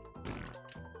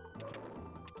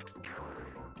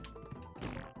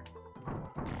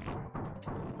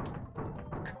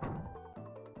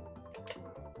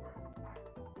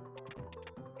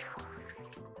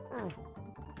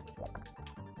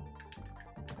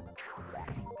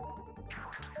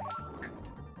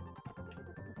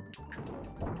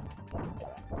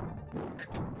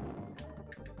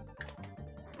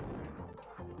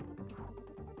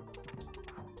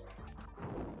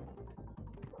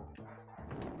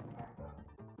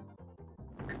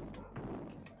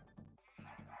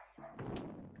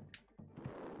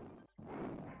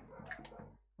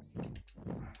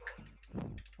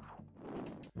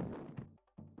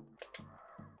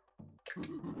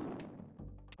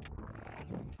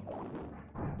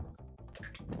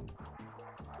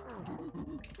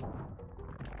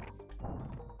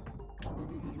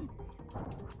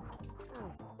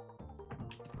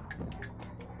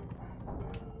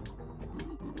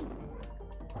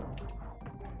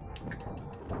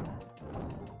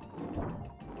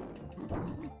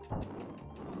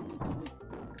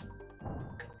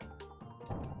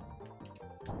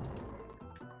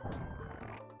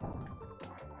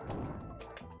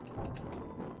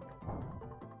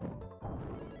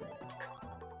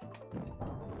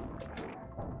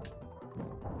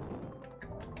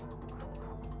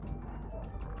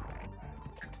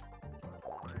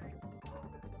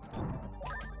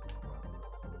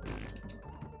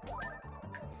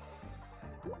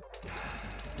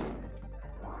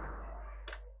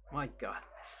 My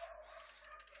goodness.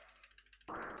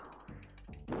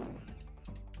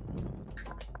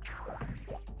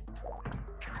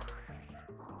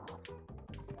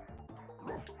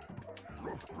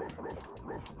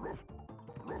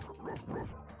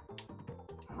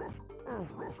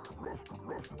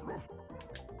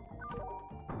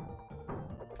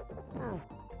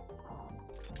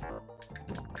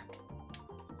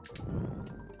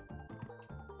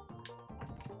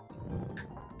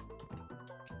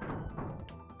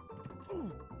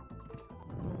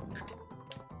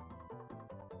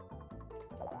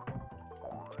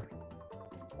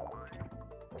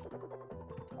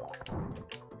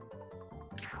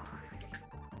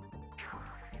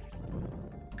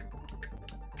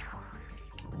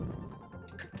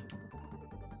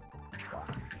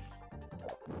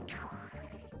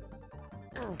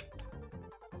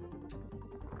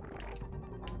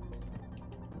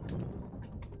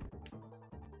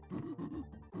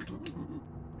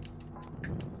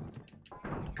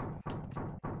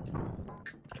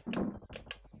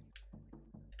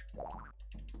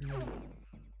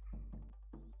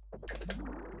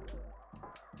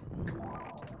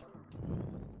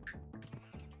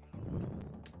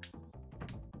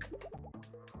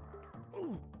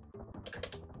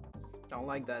 Don't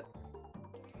like that.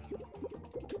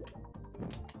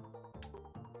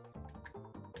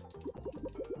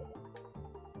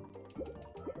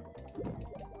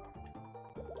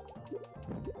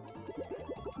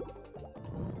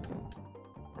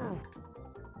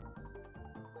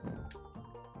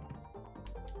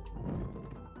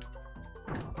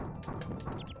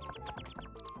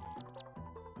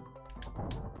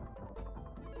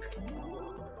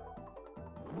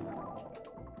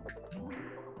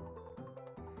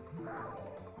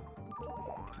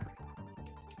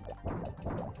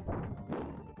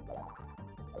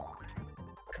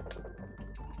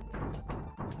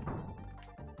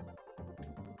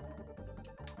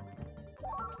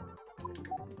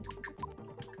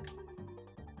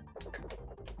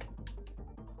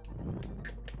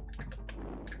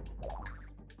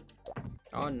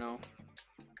 Oh no.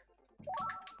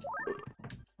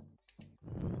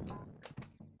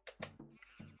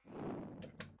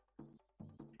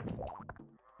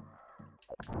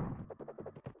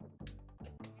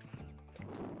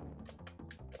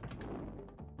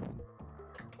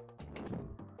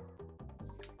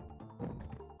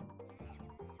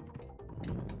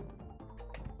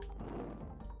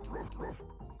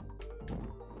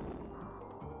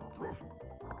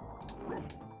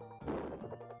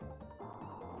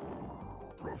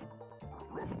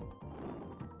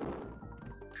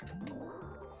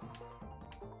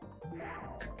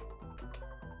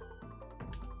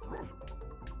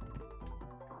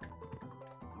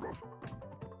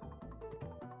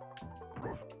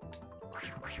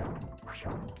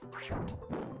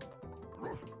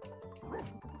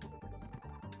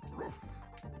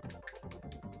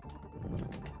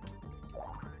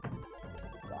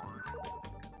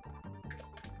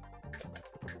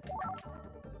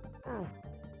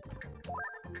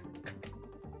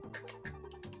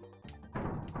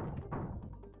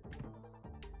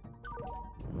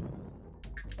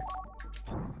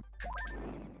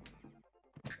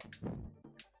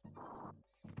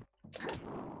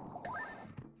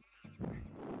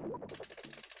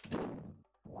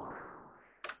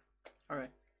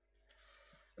 Alright.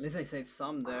 At least I saved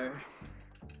some there.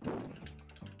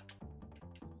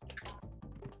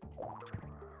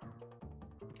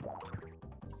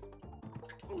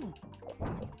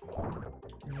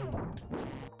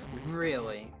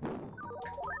 Really?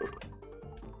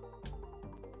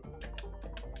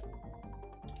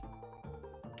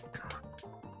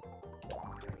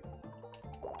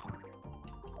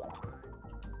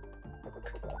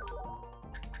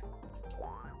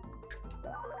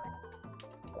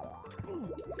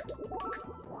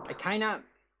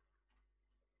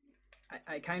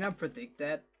 I kinda predict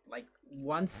that like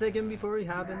 1 second before it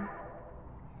happened.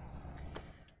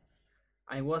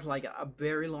 I was like a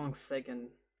very long second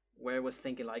where I was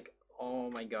thinking like,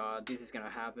 oh my god, this is gonna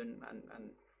happen,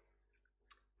 and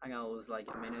I'm gonna lose like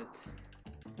a minute.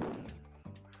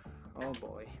 Oh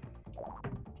boy.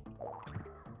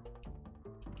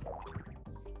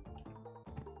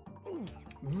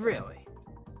 Really?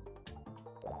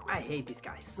 I hate this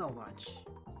guy so much.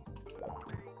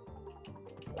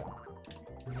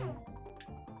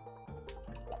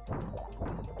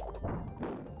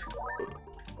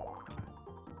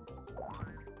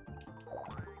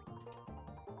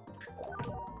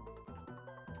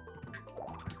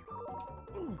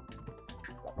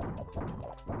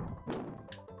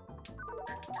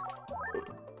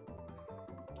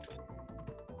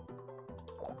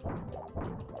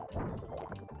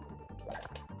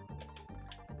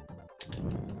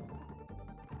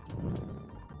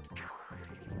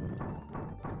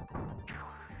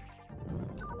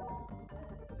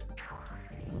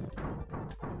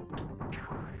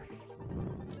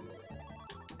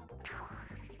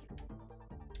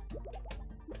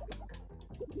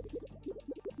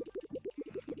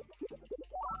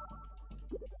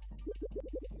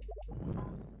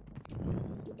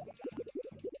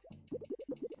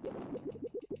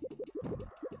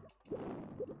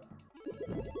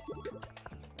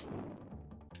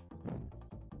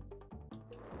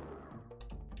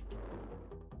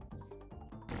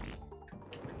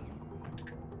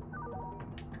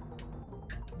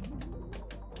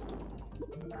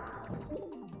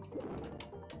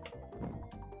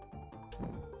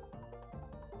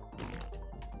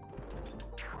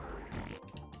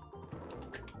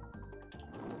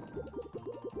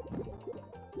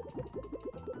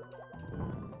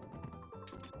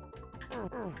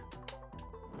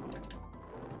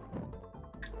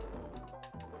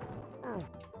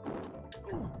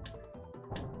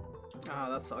 Ah,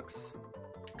 that sucks.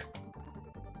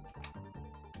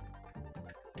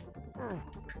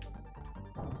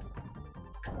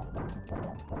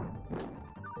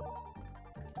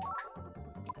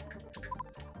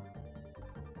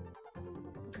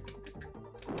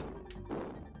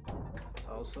 It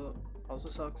also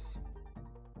sucks.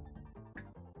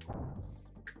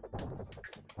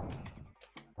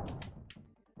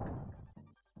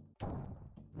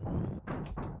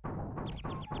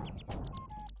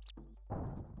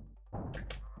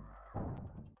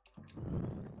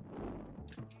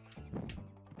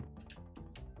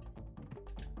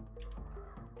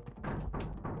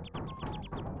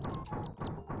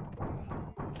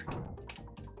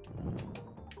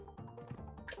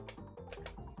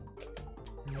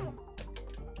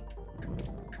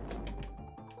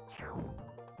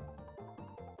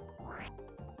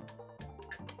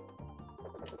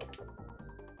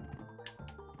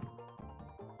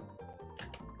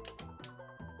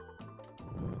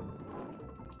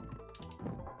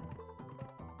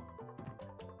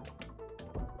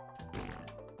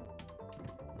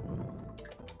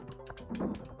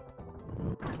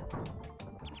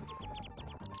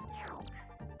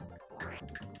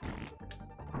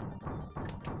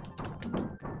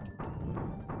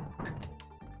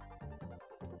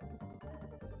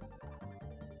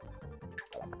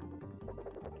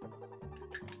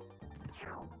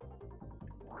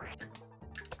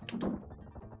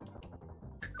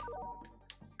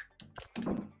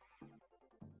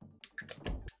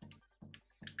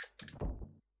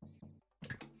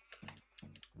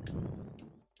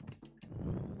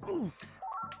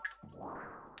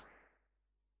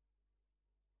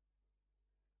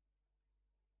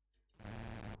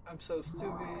 I'm so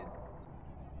stupid.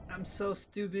 I'm so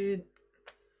stupid.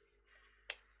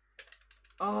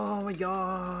 Oh my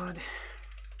god.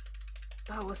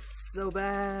 That was so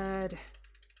bad.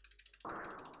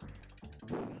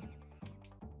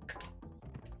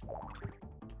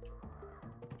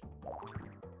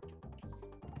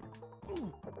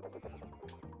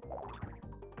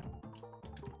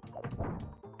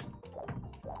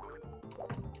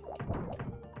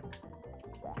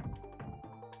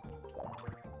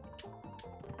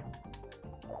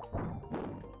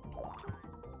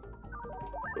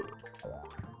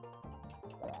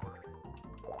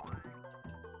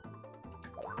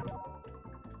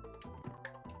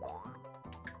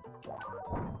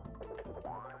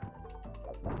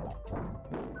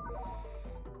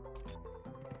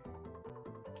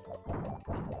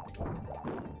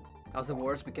 That was the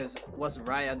worst because it was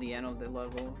right at the end of the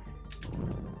level.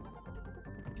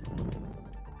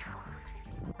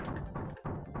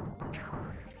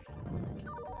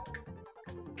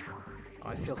 Oh,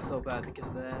 I feel so bad because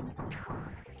of that.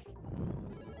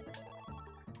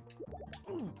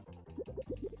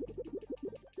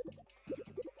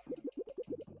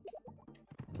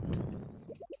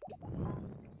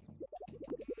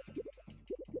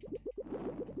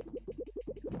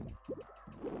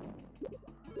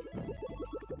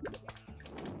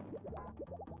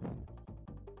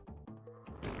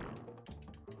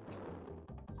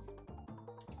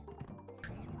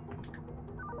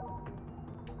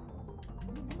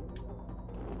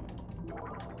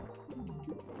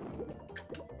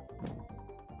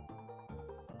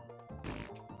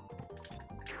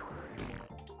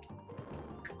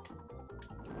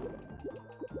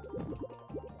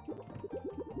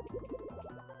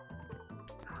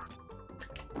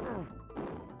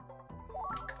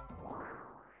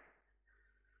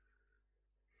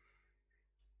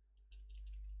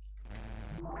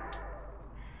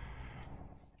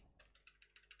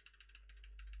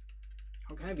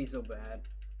 How can I be so bad?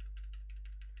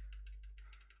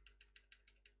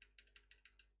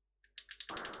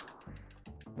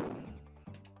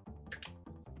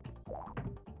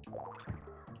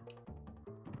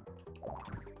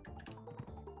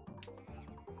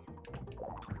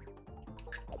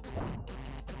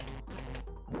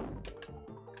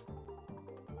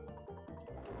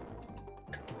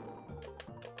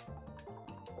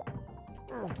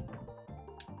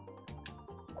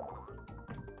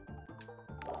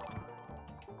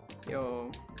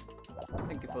 Yo,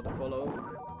 thank you for the follow.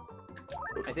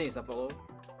 I think it's a follow.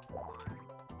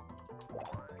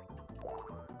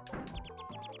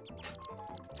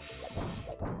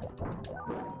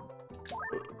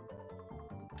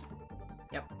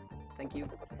 Yep, thank you.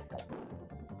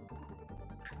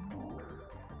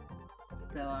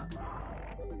 Stella.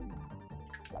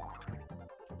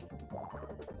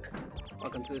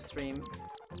 Welcome to the stream.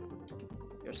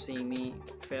 You're seeing me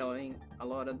failing a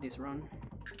lot at this run.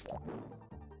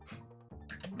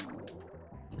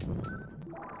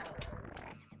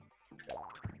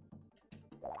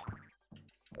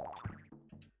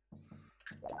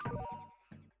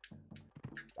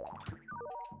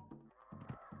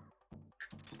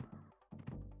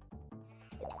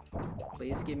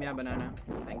 Please give me a banana.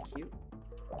 Thank you.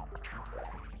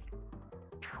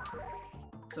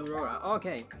 It's Aurora.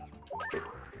 Okay.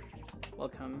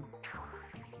 Welcome.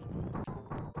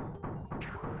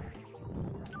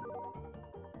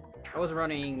 I was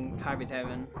running Hybrid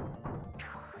Heaven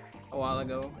a while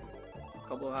ago, a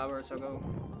couple of hours ago.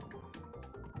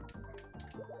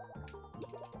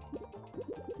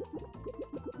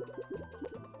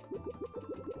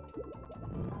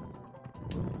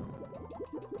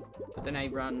 But then I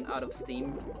ran out of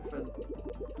steam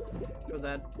for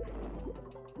that.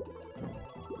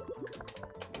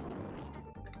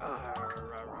 Oh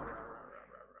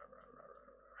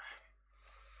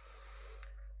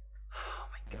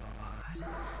my god.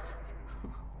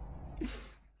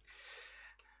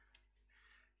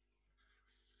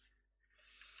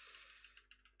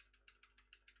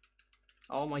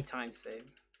 All my time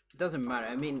saved. It doesn't matter.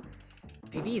 I mean,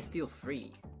 PV is still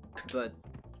free, but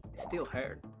it still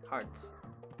hurts.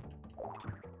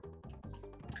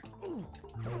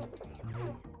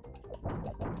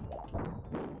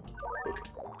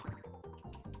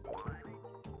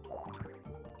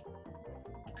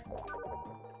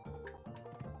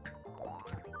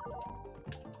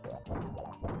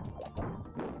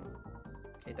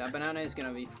 Okay, that banana is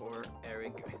gonna be for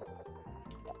Eric.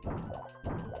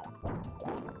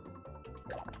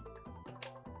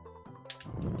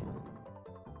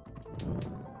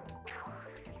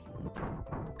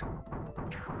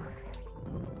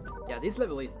 Yeah, this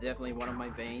level is definitely one of my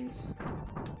veins.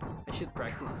 I should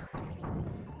practice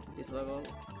this level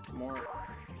more.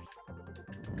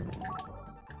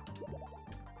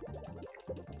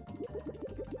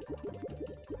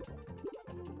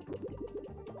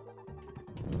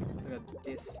 Look at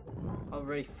this.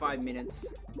 Already 5 minutes.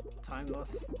 Time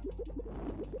loss.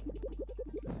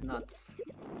 It's nuts.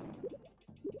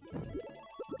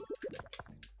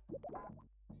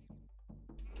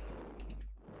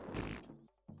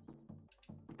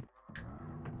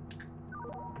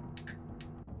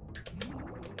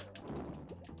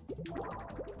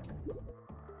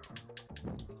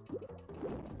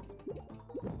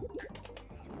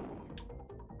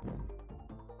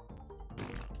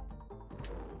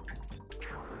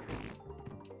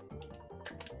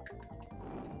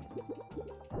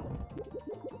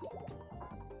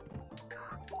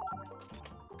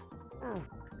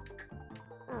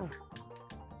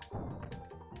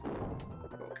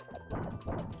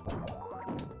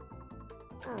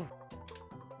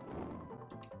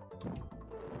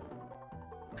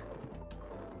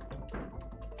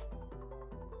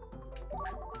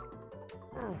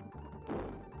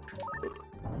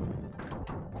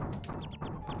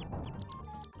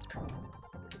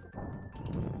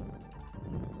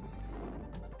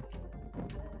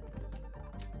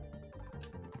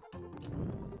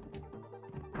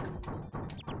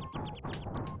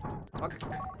 Fuck.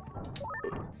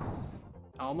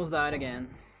 I almost died again.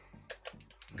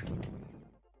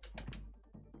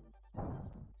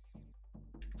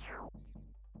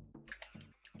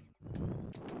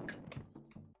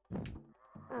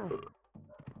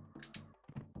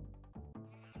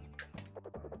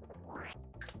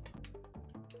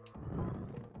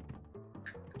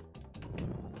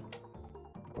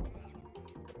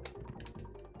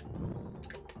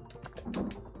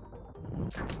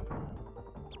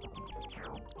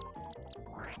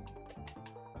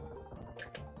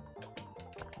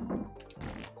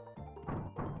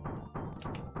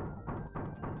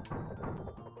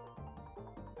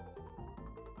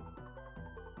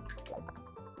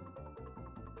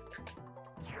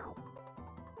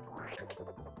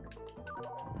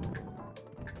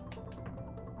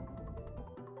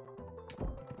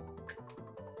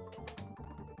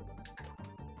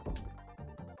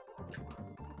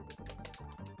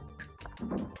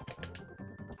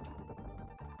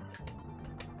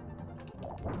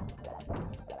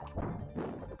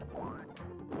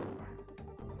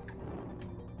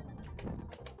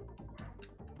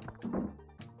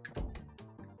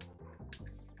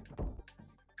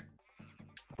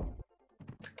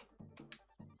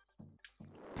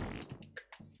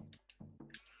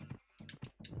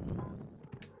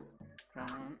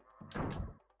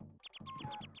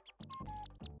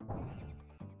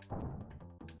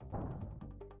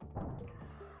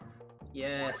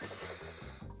 Yes,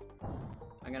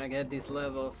 I'm gonna get this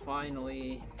level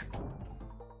finally.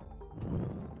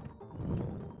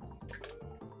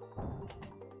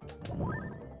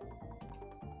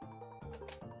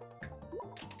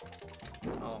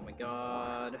 Oh my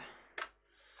god,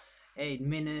 8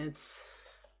 minutes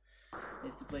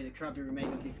is to play the crappy remake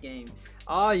of this game.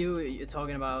 Oh, you're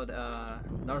talking about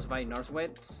North by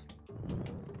Northwest?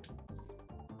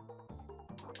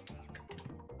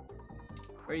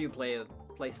 Where you play it?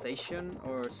 PlayStation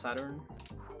or Saturn?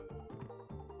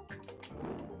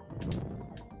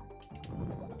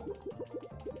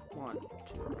 One,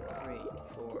 two, three,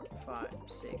 4, 5,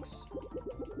 6.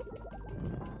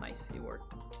 Nice, it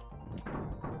worked.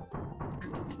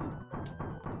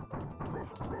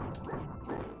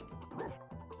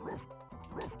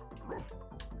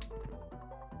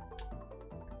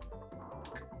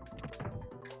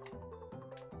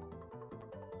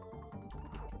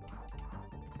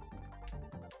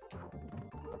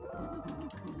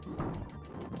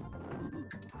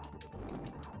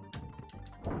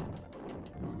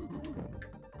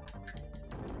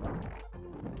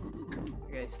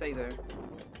 Okay, stay there.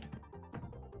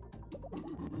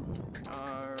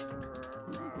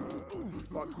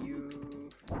 Fuck you.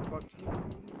 Fuck you.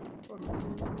 Fuck you.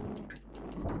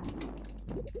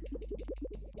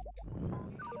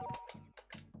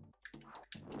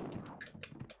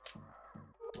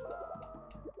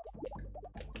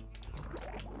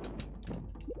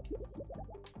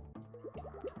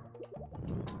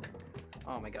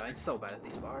 Oh my god, I'm so bad at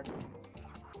this part.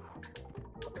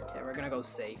 Okay, we're gonna go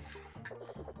safe.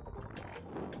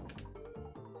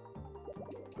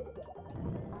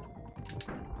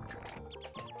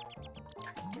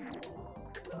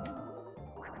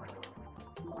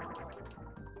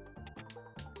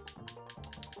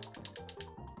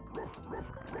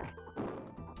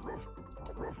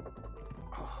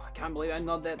 Oh, I can't believe I'm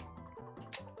not dead.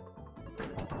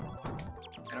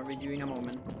 I'll read you in a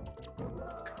moment.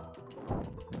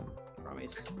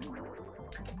 anyways.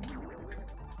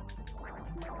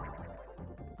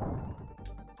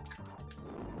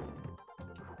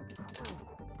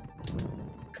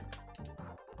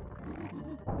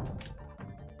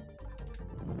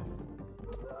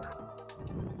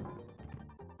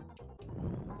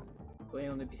 Play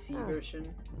on the PC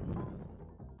version.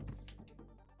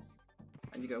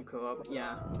 And you go co-op,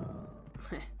 yeah.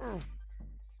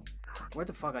 Where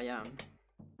the fuck I am?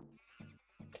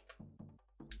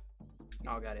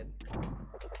 Oh, got it.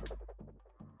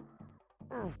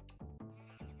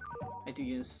 I do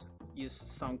use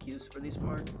sound cues for this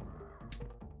part.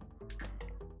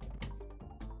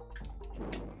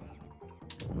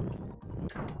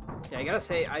 Yeah, I gotta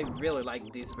say I really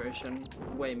like this version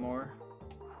way more.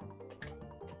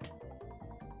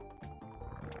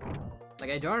 Like,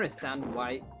 I don't understand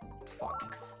why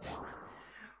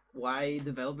why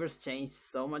developers change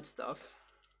so much stuff.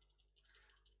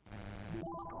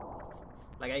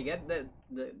 Like, I get that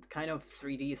the kind of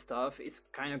 3D stuff is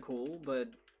kind of cool, but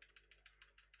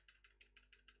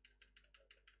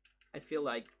I feel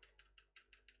like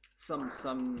some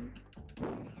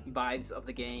vibes of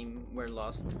the game were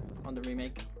lost on the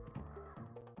remake.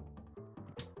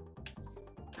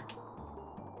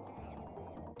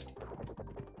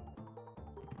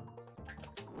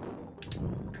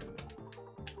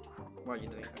 What are you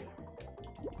doing? Okay.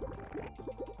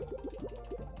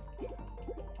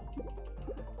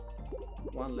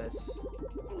 One less.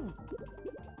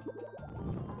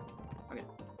 Okay.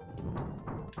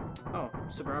 Oh,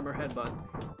 super armor headbutt.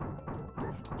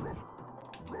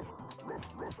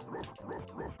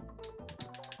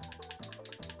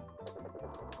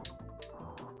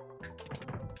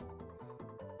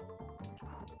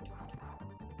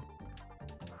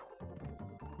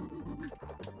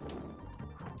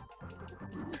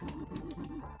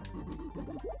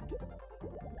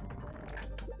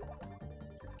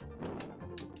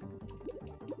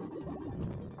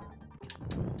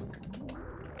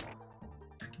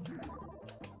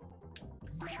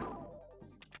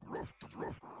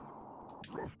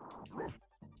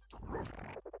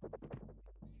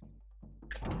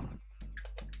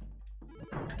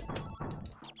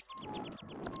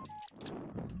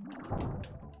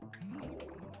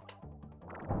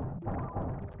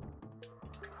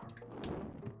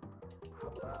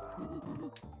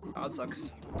 Oh, it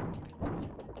sucks.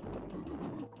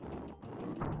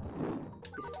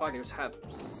 These fuckers have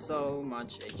so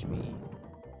much HP.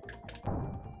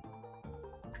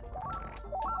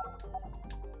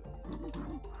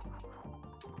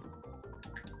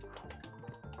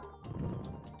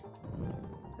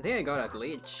 I think I got a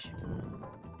glitch.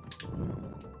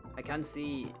 I can't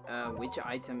see which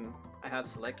item I have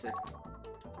selected,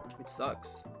 which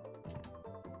sucks.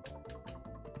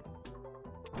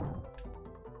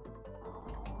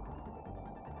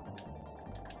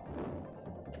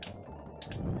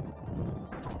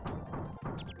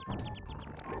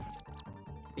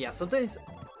 Yeah,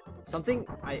 something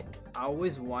I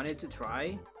always wanted to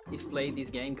try is play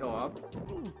this game co-op,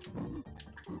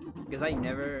 because I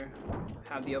never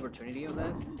have the opportunity of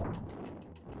that.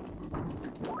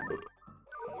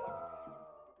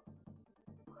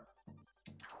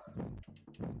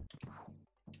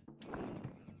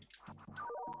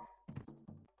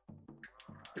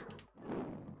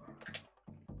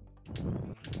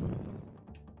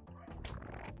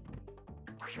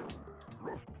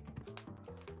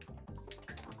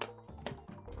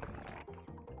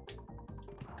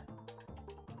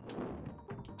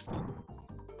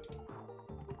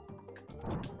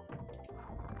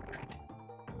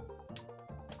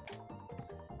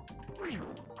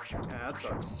 Yeah, that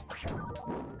sucks.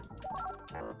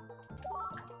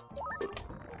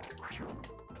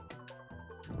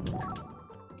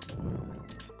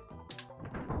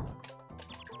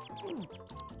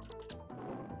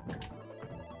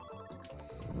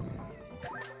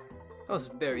 That was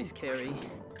very scary.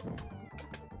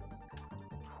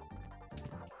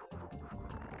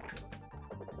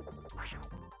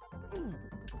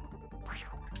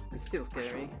 It's still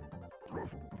scary.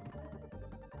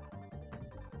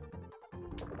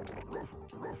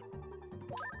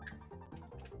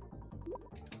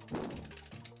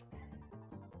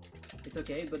 It's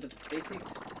okay, but the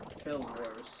basics felt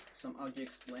worse. Some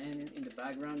objects land in the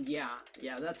background. Yeah,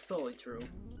 that's totally true.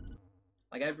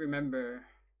 Like, I remember...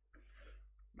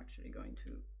 I'm actually going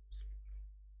to...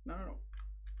 No.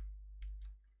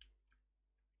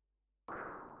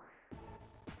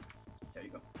 There you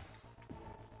go.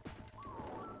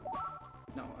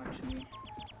 No, actually...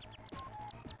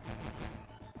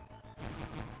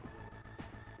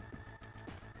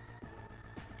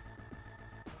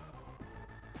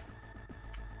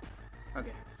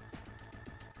 Okay.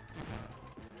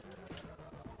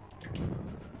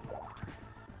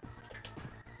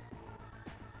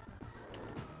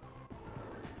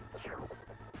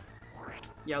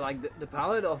 Yeah, like the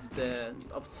palette of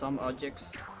some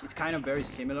objects is kind of very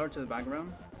similar to the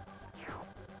background,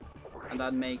 and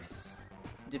that makes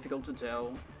difficult to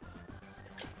tell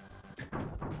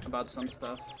about some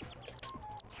stuff.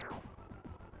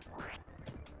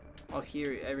 While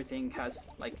here everything has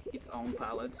like its own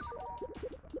palettes.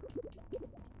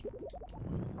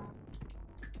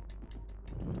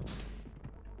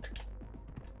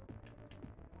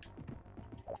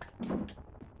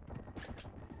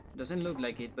 Doesn't look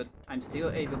like it, but I'm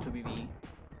still able to BB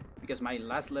because my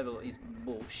last level is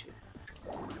bullshit.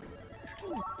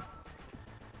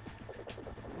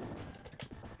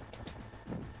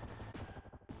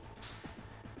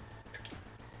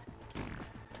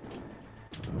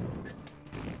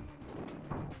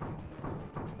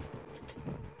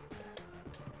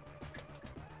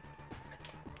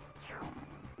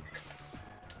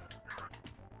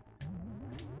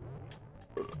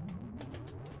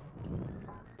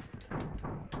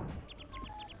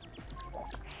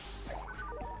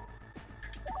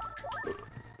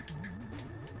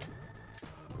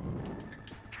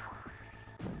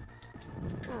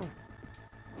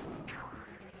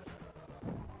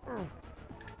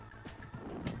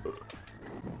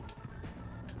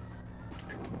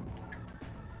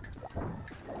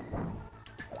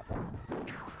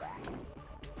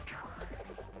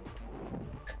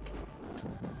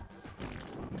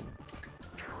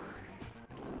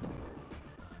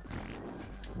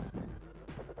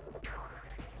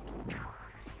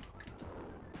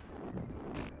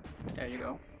 There you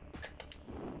go.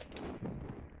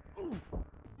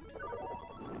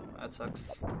 That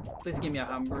sucks. Please give me a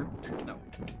hamburger. No.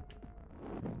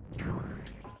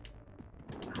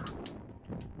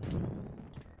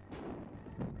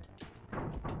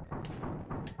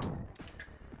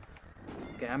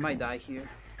 Okay, I might die here.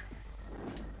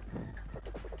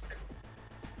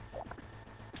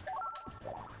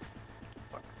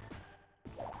 Fuck.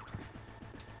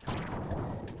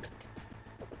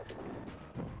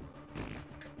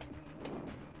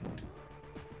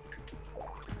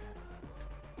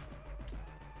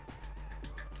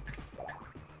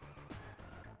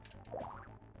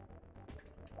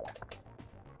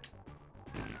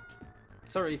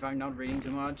 Sorry if I'm not reading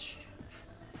too much.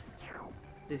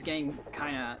 This game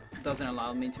kinda doesn't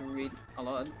allow me to read a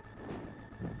lot.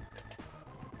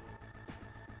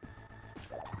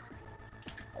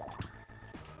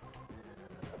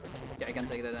 Yeah, I can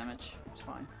take the damage. It's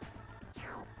fine.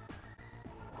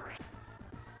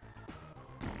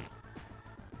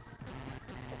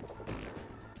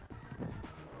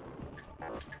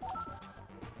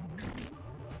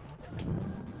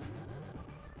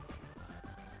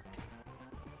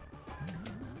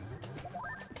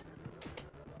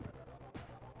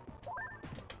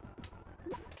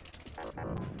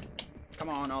 Come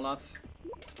on, Olaf.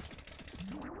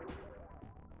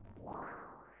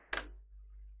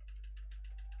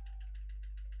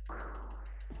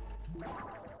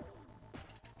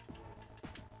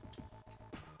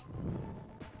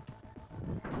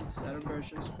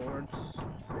 Celebration sports.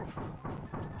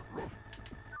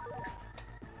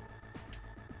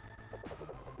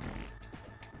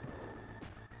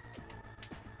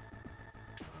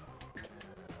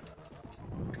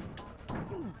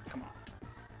 Come on.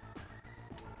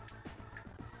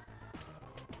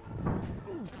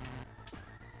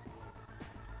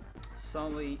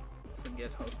 Suddenly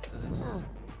forget how to do this.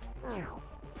 I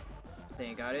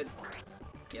think I got it.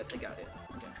 Yes, I got it.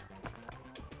 Okay.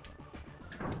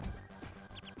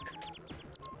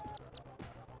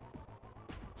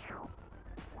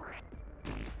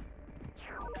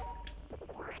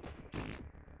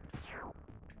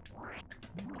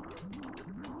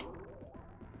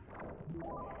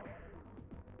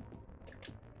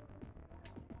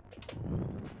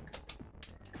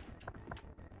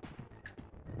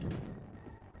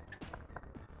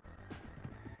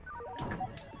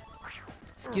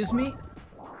 Excuse me?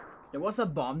 There was a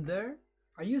bomb there?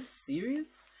 Are you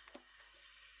serious?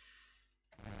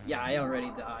 Yeah, I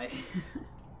already died.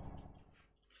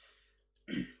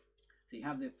 So you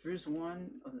have the first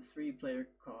one of the 3-player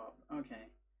co-op. Okay.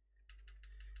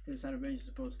 The side of bench is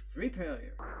supposed to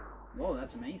 3-player. Whoa,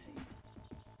 that's amazing.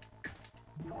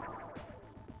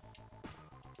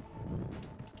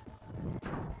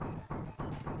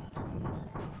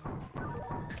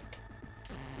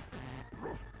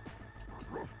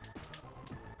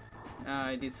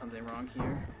 I did something wrong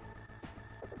here.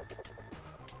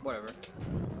 Whatever.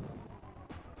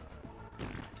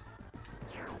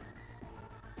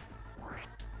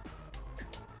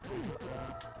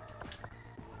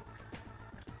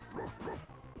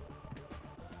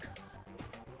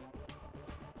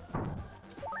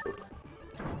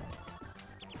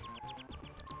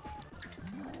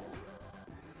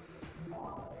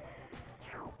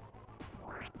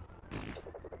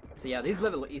 So yeah, this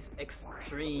level is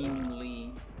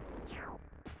extremely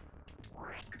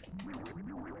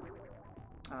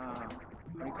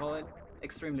what do you call it?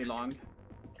 Extremely long.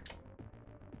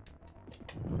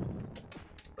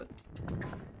 But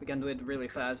we can do it really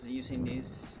fast using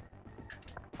these.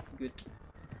 Good.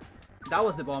 That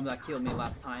was the bomb that killed me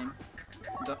last time.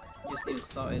 Just didn't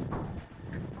saw it.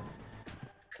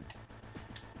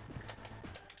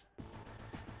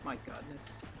 My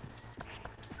goodness.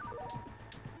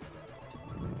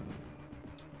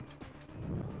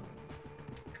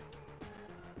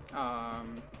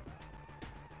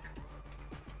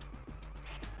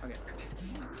 Okay.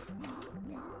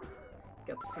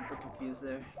 Got super confused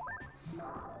there.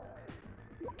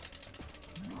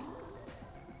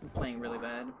 I'm playing really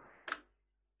bad.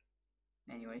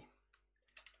 Anyway.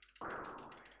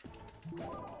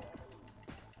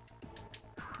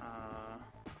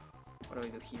 What do we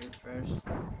do here first?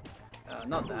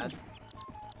 Not that.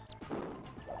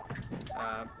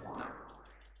 No.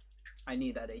 I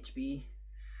need that HP.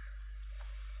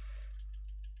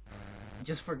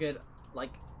 Just forget,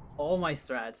 like, all my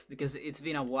strats, because it's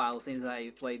been a while since I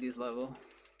played this level.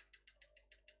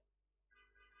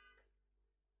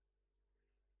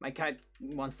 My cat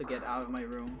wants to get out of my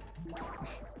room.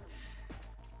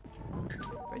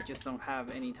 I just don't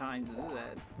have any time to do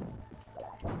that.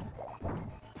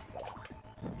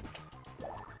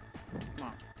 Come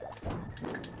on.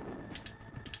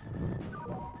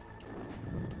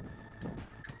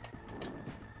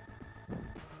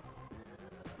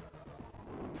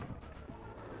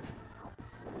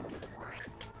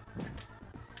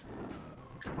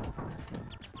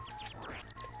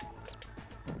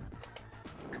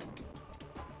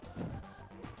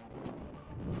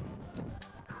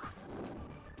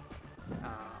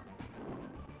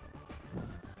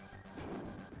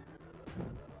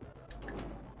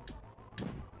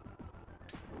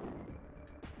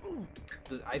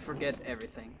 Dude, I forget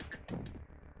everything.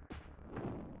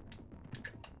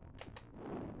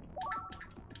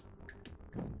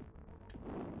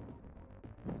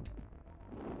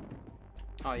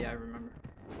 Oh yeah, I remember.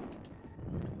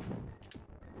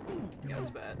 Yeah,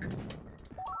 that's bad.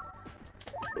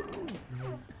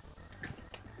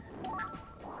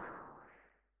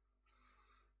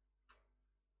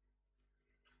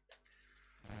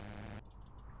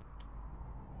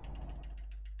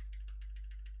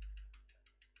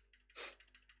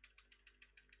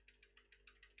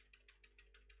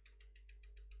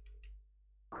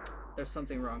 There's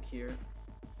something wrong here.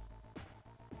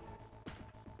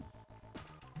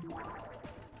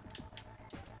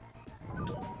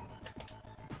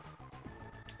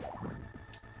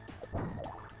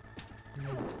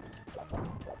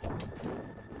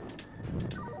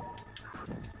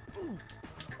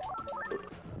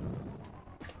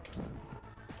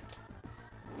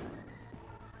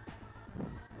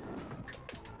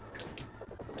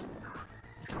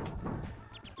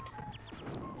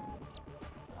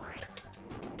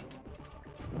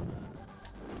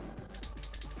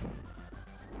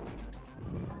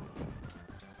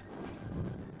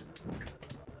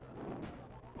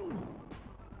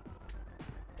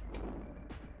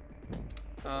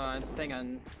 I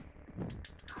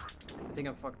think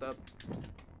I'm fucked up.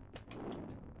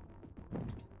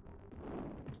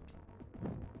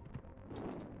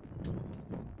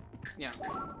 Yeah.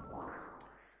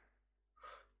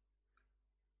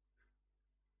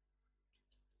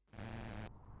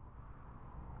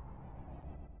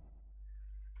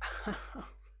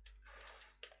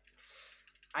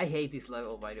 I hate this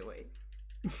level, by the way.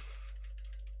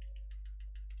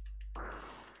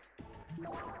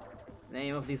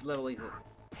 Name of this level is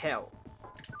Hell.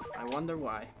 I wonder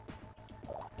why.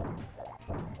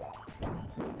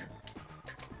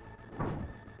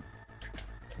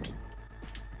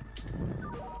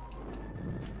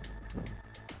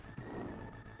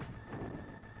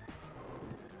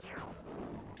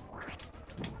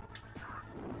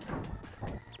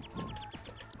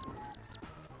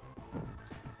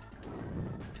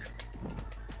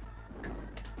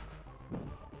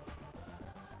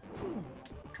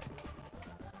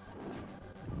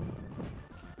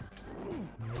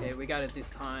 Okay, we got it this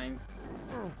time.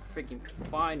 Freaking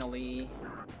finally.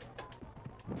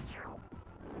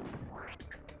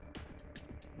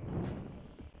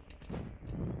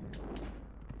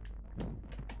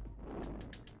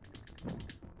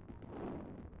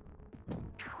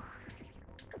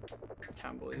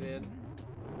 Can't believe it.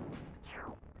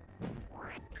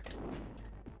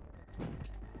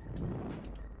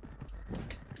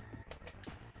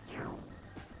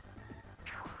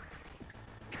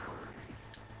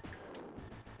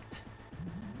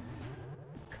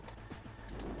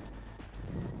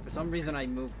 For For some reason I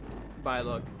moved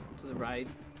Biolog to the right.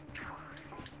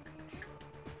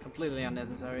 Completely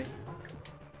unnecessary.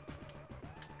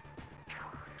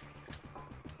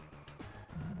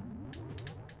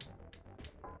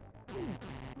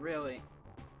 Really?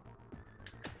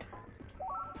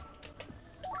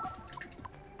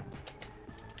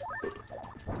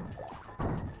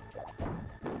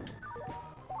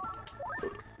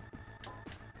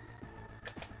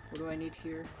 What do I need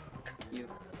here? You.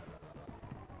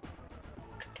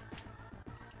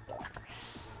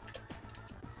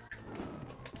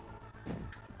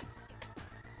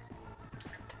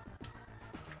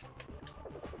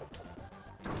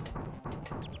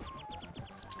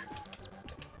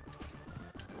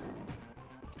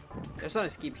 There's not a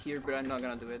skip here, but I'm not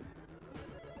gonna do it.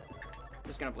 I'm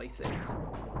just gonna play safe.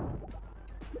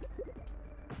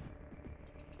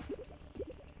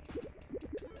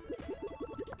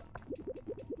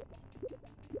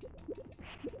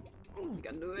 You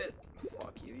can do it.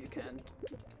 Fuck you, you can't.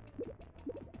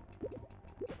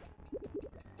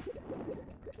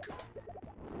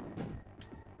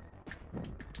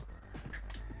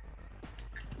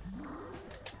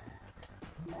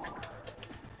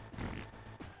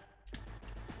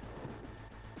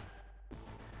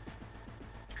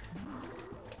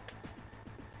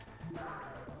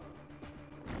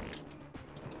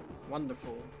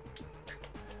 Wonderful.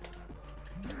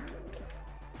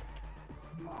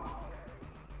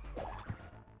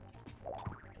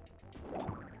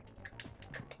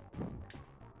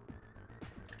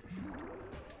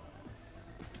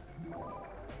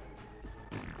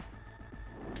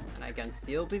 And I can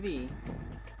steal PV.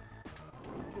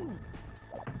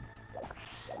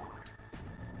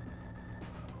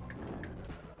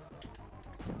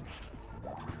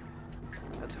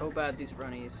 That's how bad this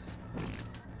run is.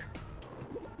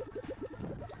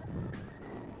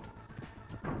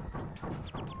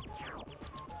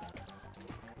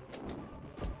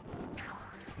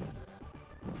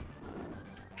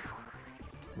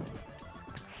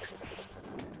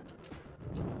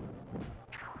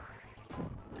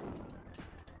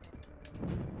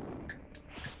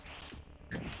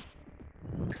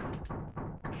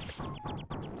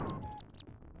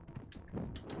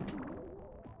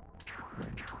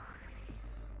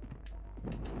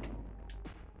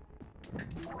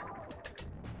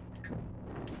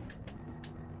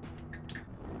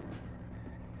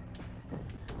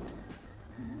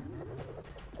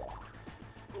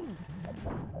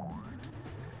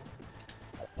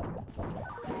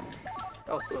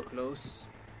 That was so close.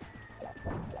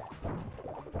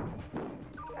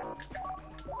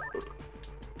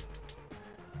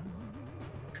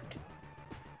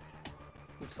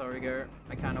 I'm sorry, girl.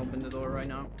 I can't open the door right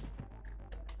now.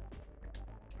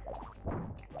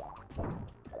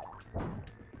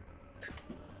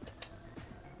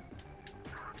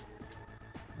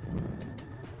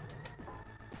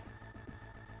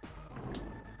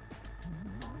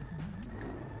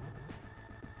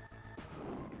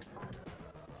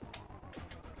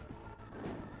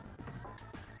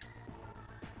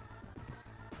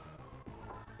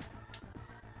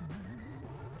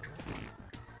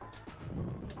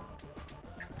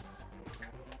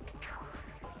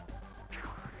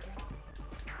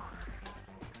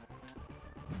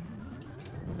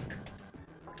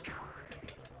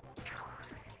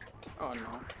 Oh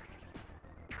no.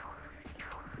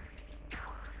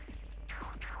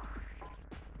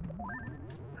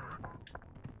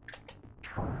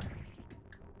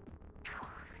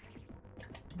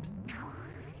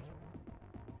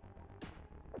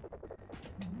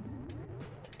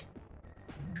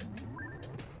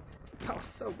 That was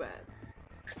so bad.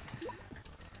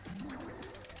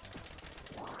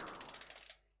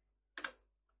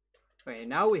 Okay,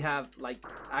 now we have like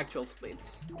actual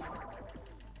splits.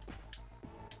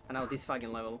 And now this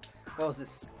fucking level. What was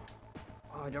this?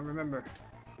 Oh, I don't remember.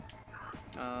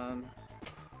 I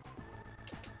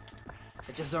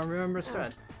just don't remember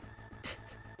strat.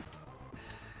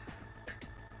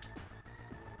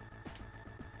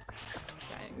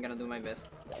 Okay, I'm gonna do my best.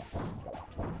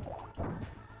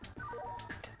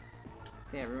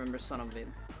 Okay, I remember son of it.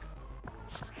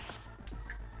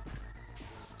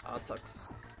 Oh, it sucks.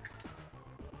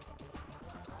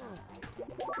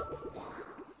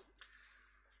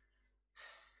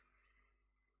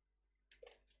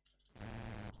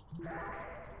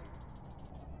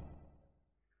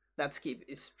 That skip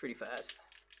is pretty fast.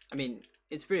 I mean,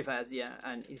 it's pretty fast, yeah,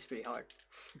 and it's pretty hard.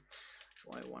 That's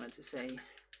what I wanted to say.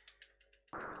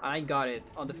 I got it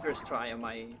on the first try on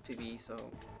my TV, so...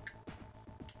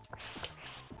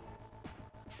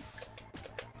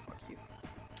 Fuck you.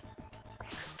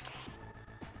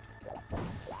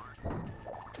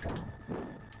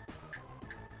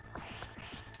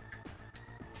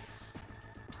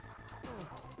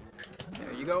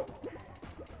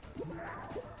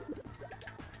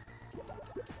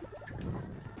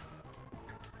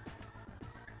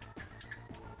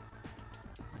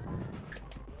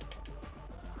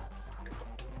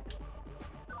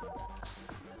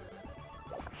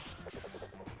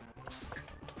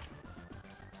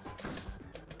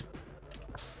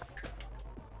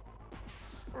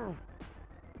 Yeah.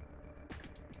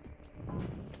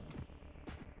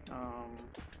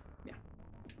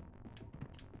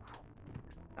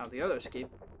 Now the other skip.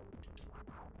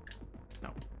 No.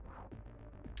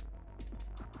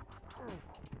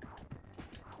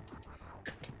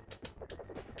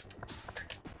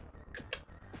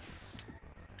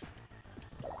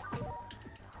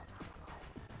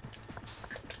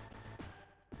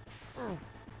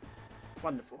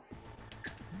 Wonderful.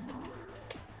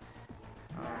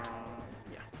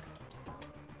 Yeah.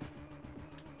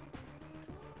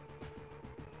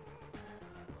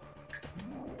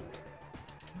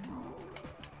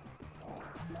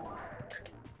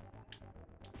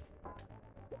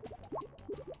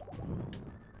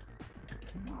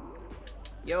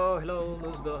 Yo, hello,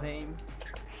 Luz Belheim.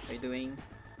 How you doing?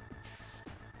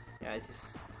 Yeah, it's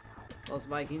just those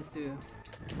Vikings too.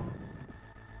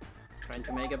 Trying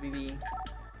to make a BB.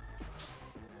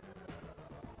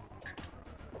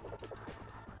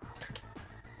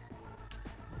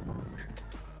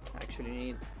 Actually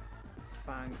need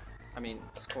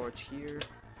Scorch here,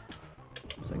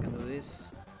 so I can do this.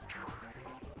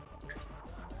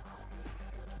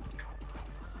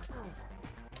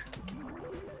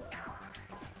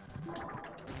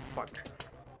 Fuck.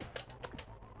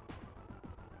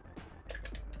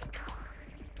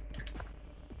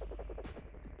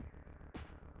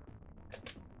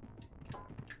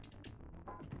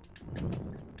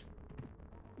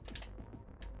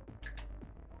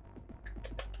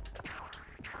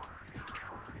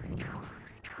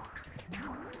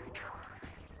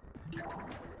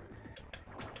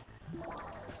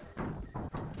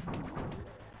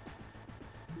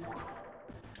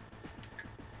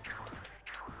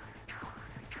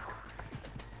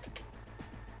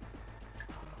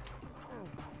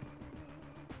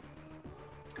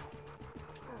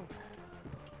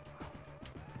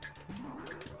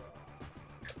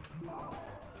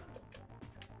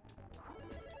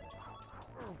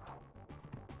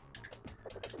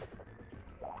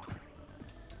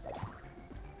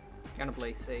 Gonna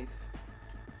play safe.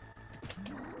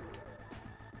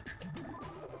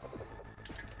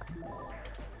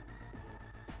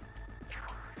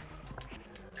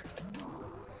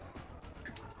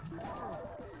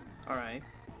 Alright.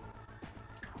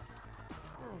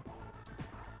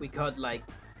 We got like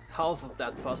half of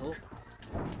that puzzle.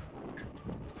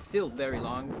 Still very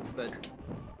long, but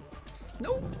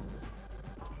no.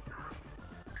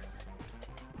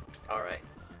 Alright.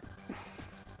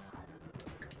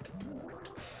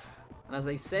 And as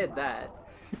I said that,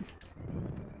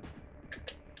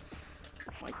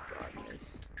 my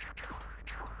goodness.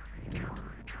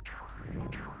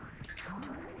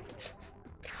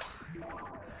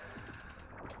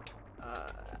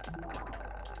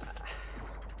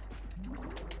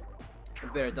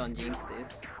 I better don't jinx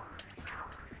this.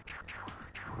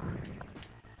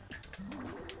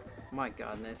 My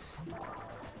goodness.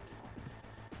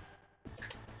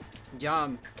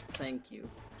 Jump, thank you.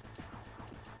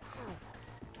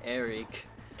 Eric.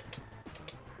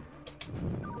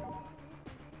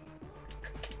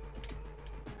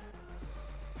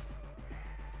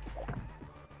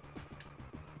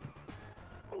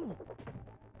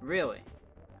 Really?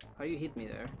 How you hit me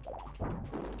there?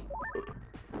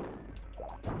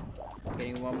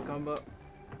 Getting one combo.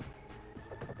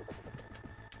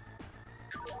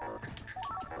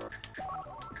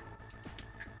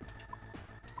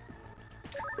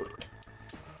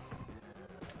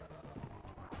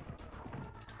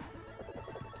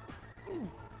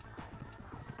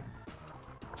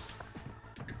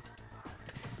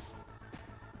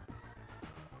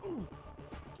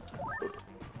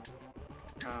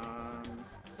 Yeah.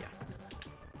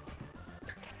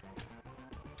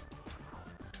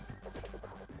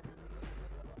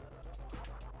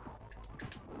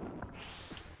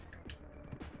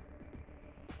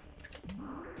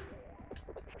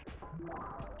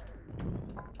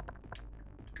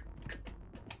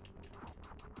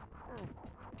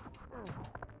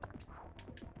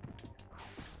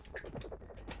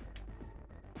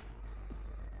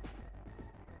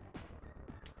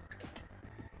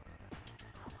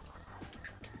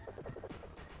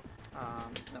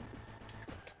 No.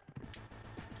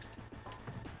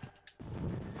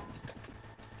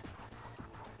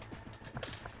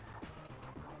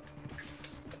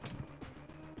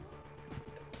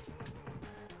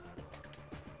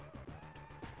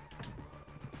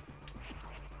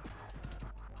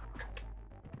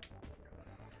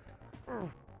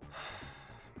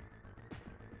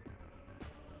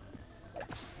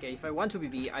 Okay, if I want to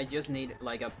BB, I just need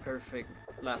like a perfect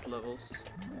last levels.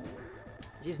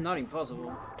 Which is not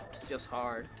impossible, it's just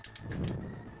hard.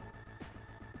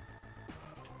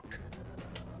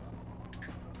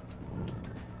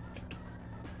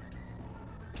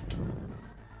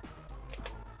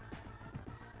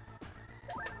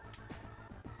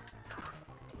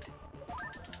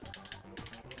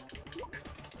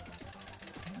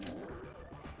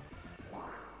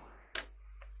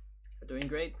 Doing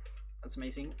great. That's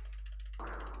amazing.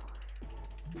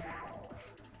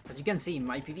 As you can see in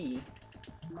my PV,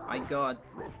 I got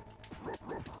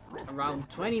around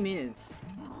 20 minutes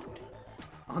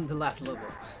on the last level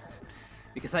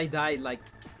because I died like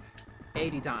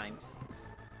 80 times.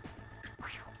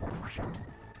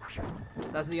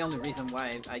 That's the only reason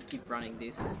why I keep running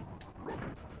this.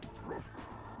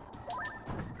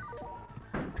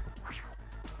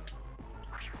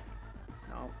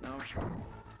 No.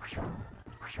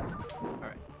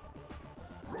 Alright.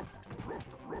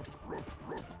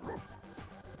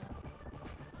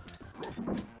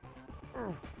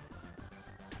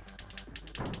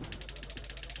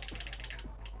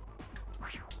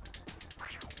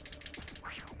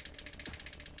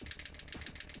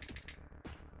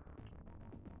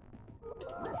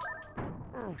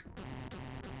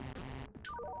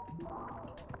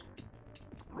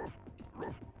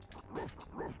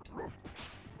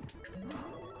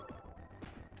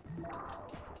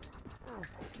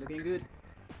 It's looking good.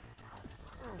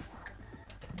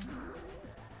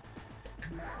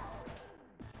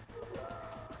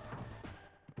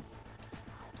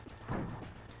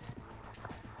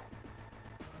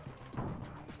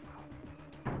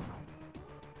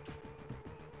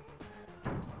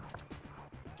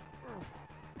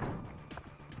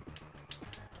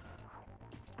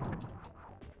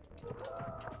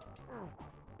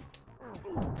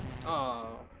 Oh.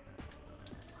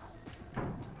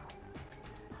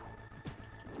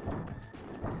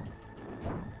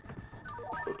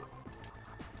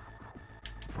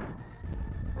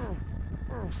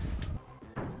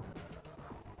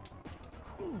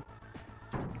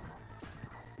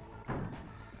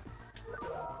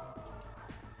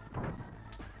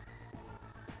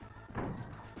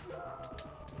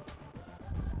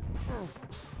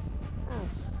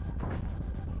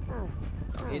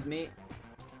 Don't hit me.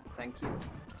 Thank you.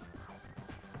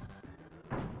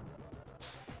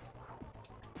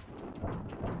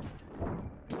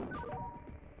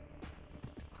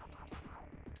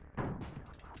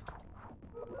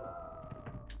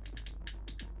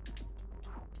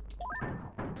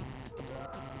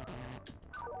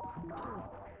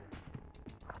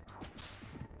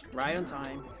 Right on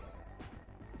time.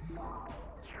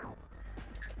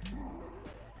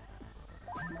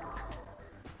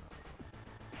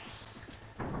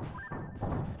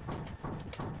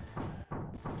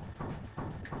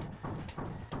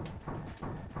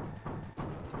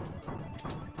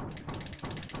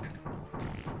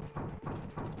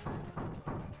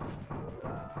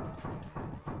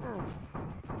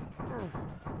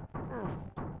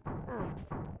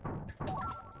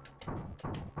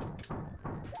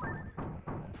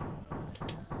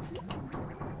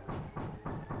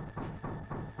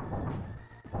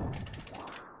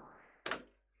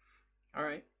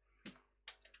 Alright.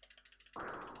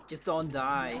 Just don't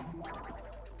die.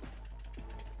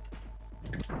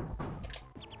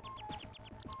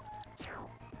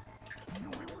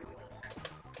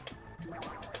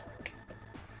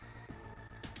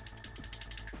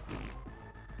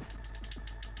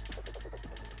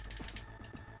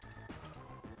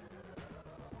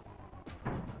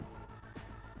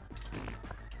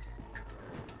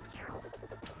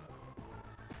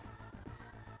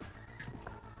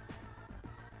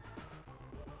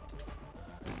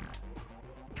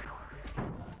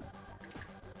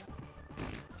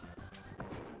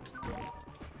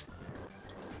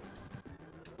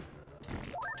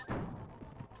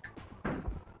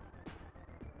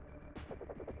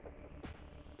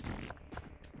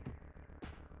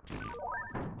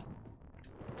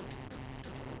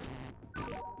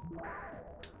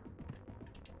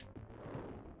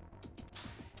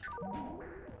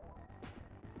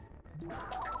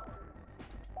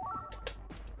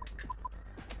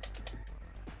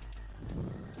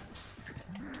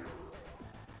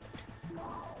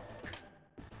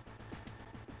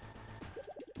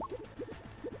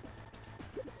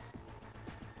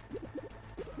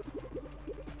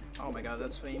 Oh my god,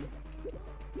 that's flame.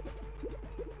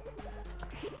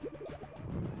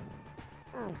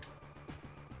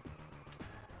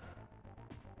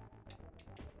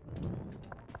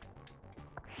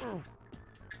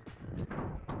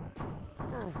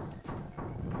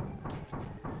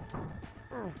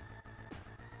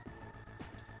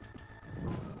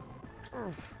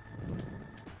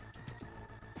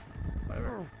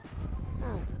 Whatever.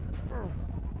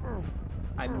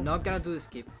 I'm not gonna do the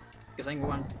skip because I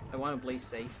want to play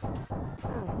safe.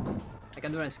 I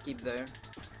can do a skip there.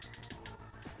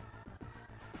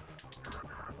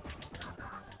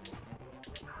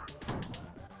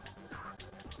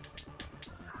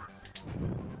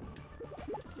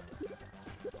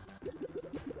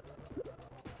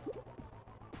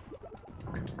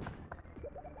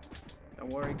 Don't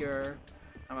worry, girl.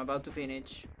 I'm about to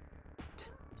finish.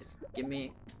 Just give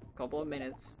me a couple of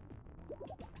minutes.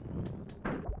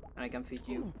 And I can feed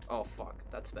you. Oh fuck,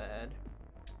 that's bad.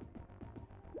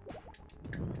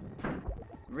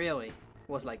 Really?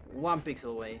 Was like 1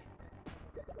 pixel away.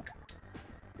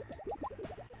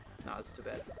 No, it's too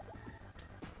bad.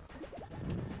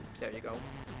 There you go.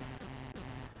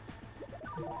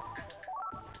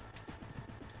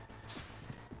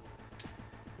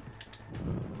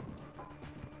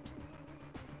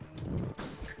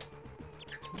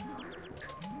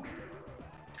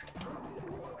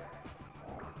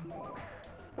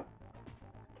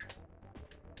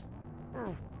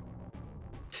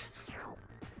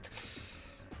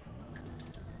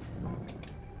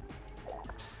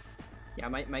 Yeah,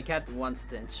 my cat wants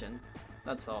attention.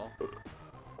 That's all.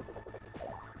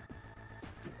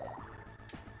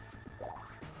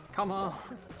 Come on,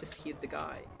 just hit the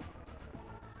guy.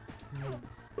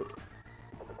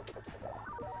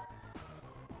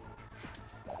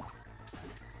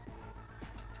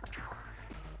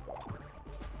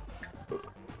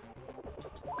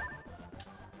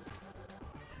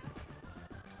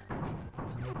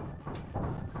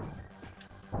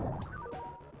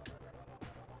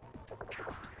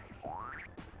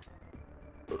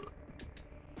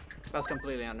 That's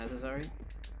completely unnecessary.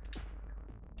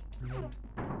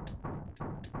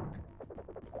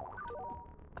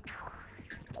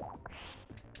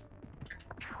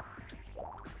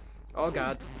 Oh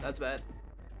god, that's bad.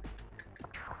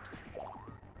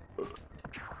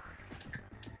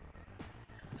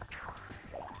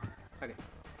 Okay.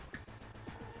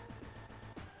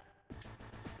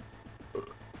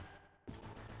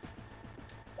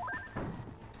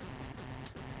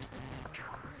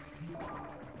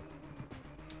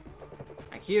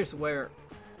 And here's where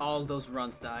all those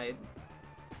runs died.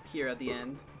 Here at the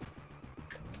end.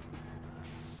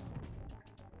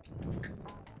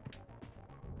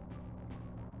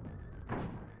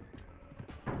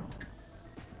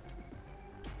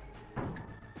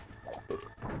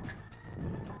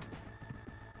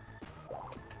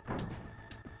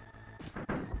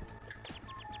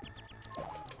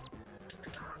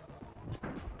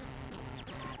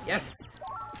 Yes!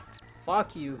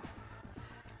 Fuck you.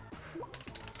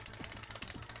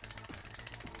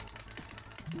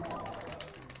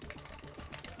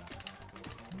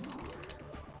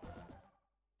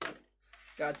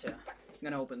 Gotcha. I'm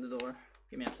gonna open the door.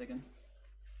 Give me a second.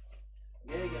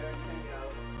 Yeah, hang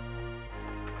out.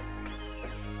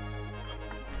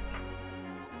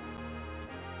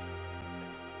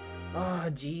 Oh,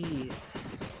 jeez.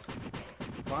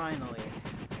 Finally.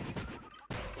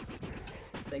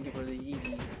 Thank you for the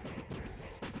GG.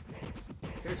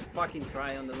 First fucking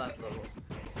try on the last level.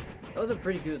 That was a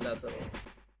pretty good last level.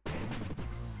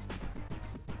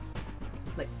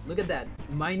 Like, look at that.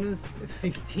 Minus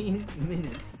 15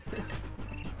 minutes.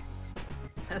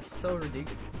 That's so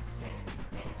ridiculous.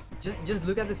 Just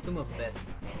look at the sum of best.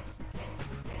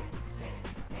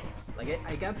 Like,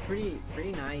 I got pretty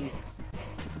nice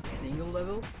single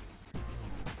levels,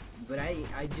 but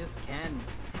I just can't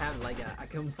have like a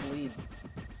complete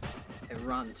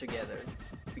run together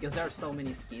because there are so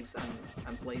many skips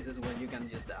and places where you can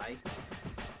just die.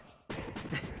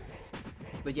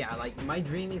 But yeah, like my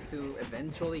dream is to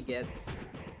eventually get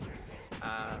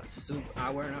a sub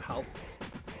hour and a half.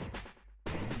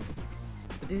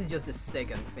 But this is just the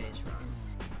second finish run.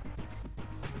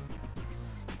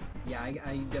 Yeah,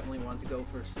 I definitely want to go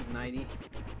for sub 90.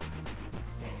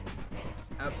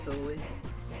 Absolutely.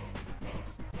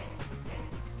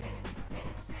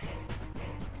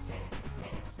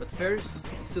 But first,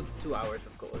 sub 2 hours,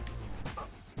 of course.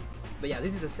 But yeah,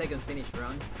 this is the second finish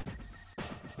run.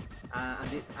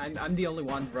 I'm the only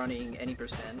one running any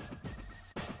percent.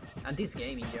 And this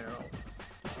game in general.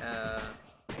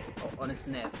 On a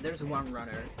SNES, there's one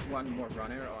more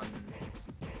runner on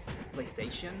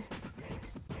PlayStation.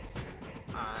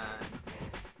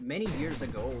 Many years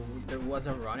ago, there was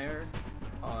a runner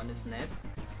on SNES,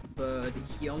 but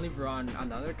he only ran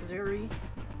another category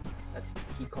that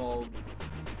he called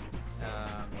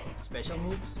special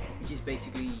moves, which is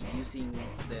basically using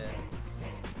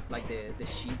the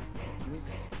sheep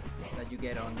moves that you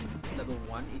get on level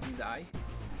 1 if you die.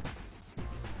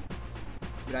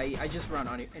 But I just run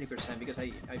on 80% because I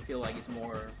feel like it's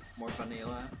more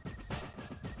vanilla,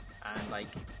 and like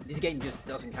this game just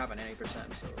doesn't have an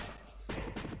 80%, so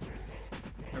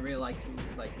I really like to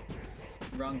like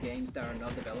run games that are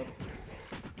not developed,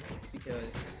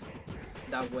 because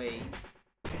that way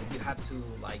you have to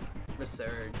like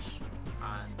research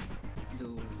and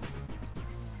do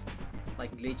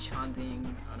like glitch hunting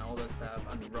and all that stuff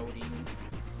and roading.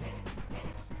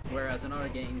 Whereas in other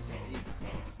games, it's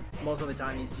most of the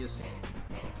time it's just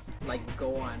like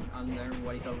go on and learn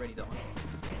what is already done.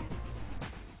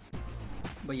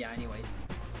 But yeah, anyways,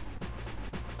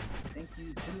 thank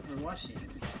you too for watching.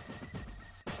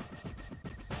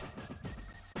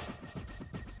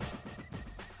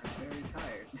 I'm very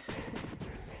tired.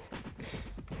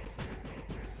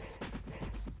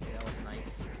 Yeah, that was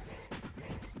nice.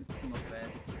 Let's see my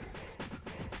best.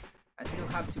 I still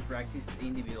have to practice the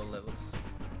individual levels.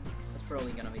 That's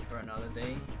probably gonna be for another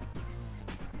day,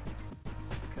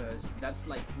 because that's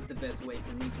like the best way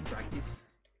for me to practice.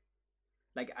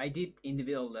 Like I did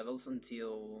individual levels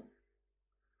until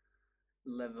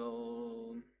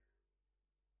level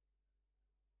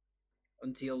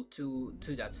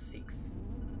 2.6.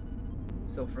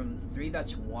 So from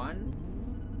 3.1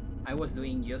 I was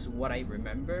doing just what I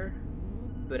remember,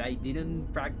 but I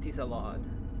didn't practice a lot.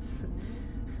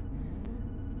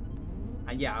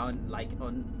 And yeah, on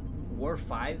War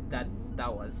 5 that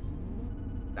was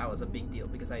a big deal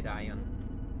because I die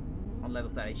on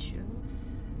levels that I shouldn't.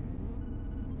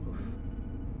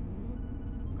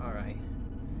 Alright.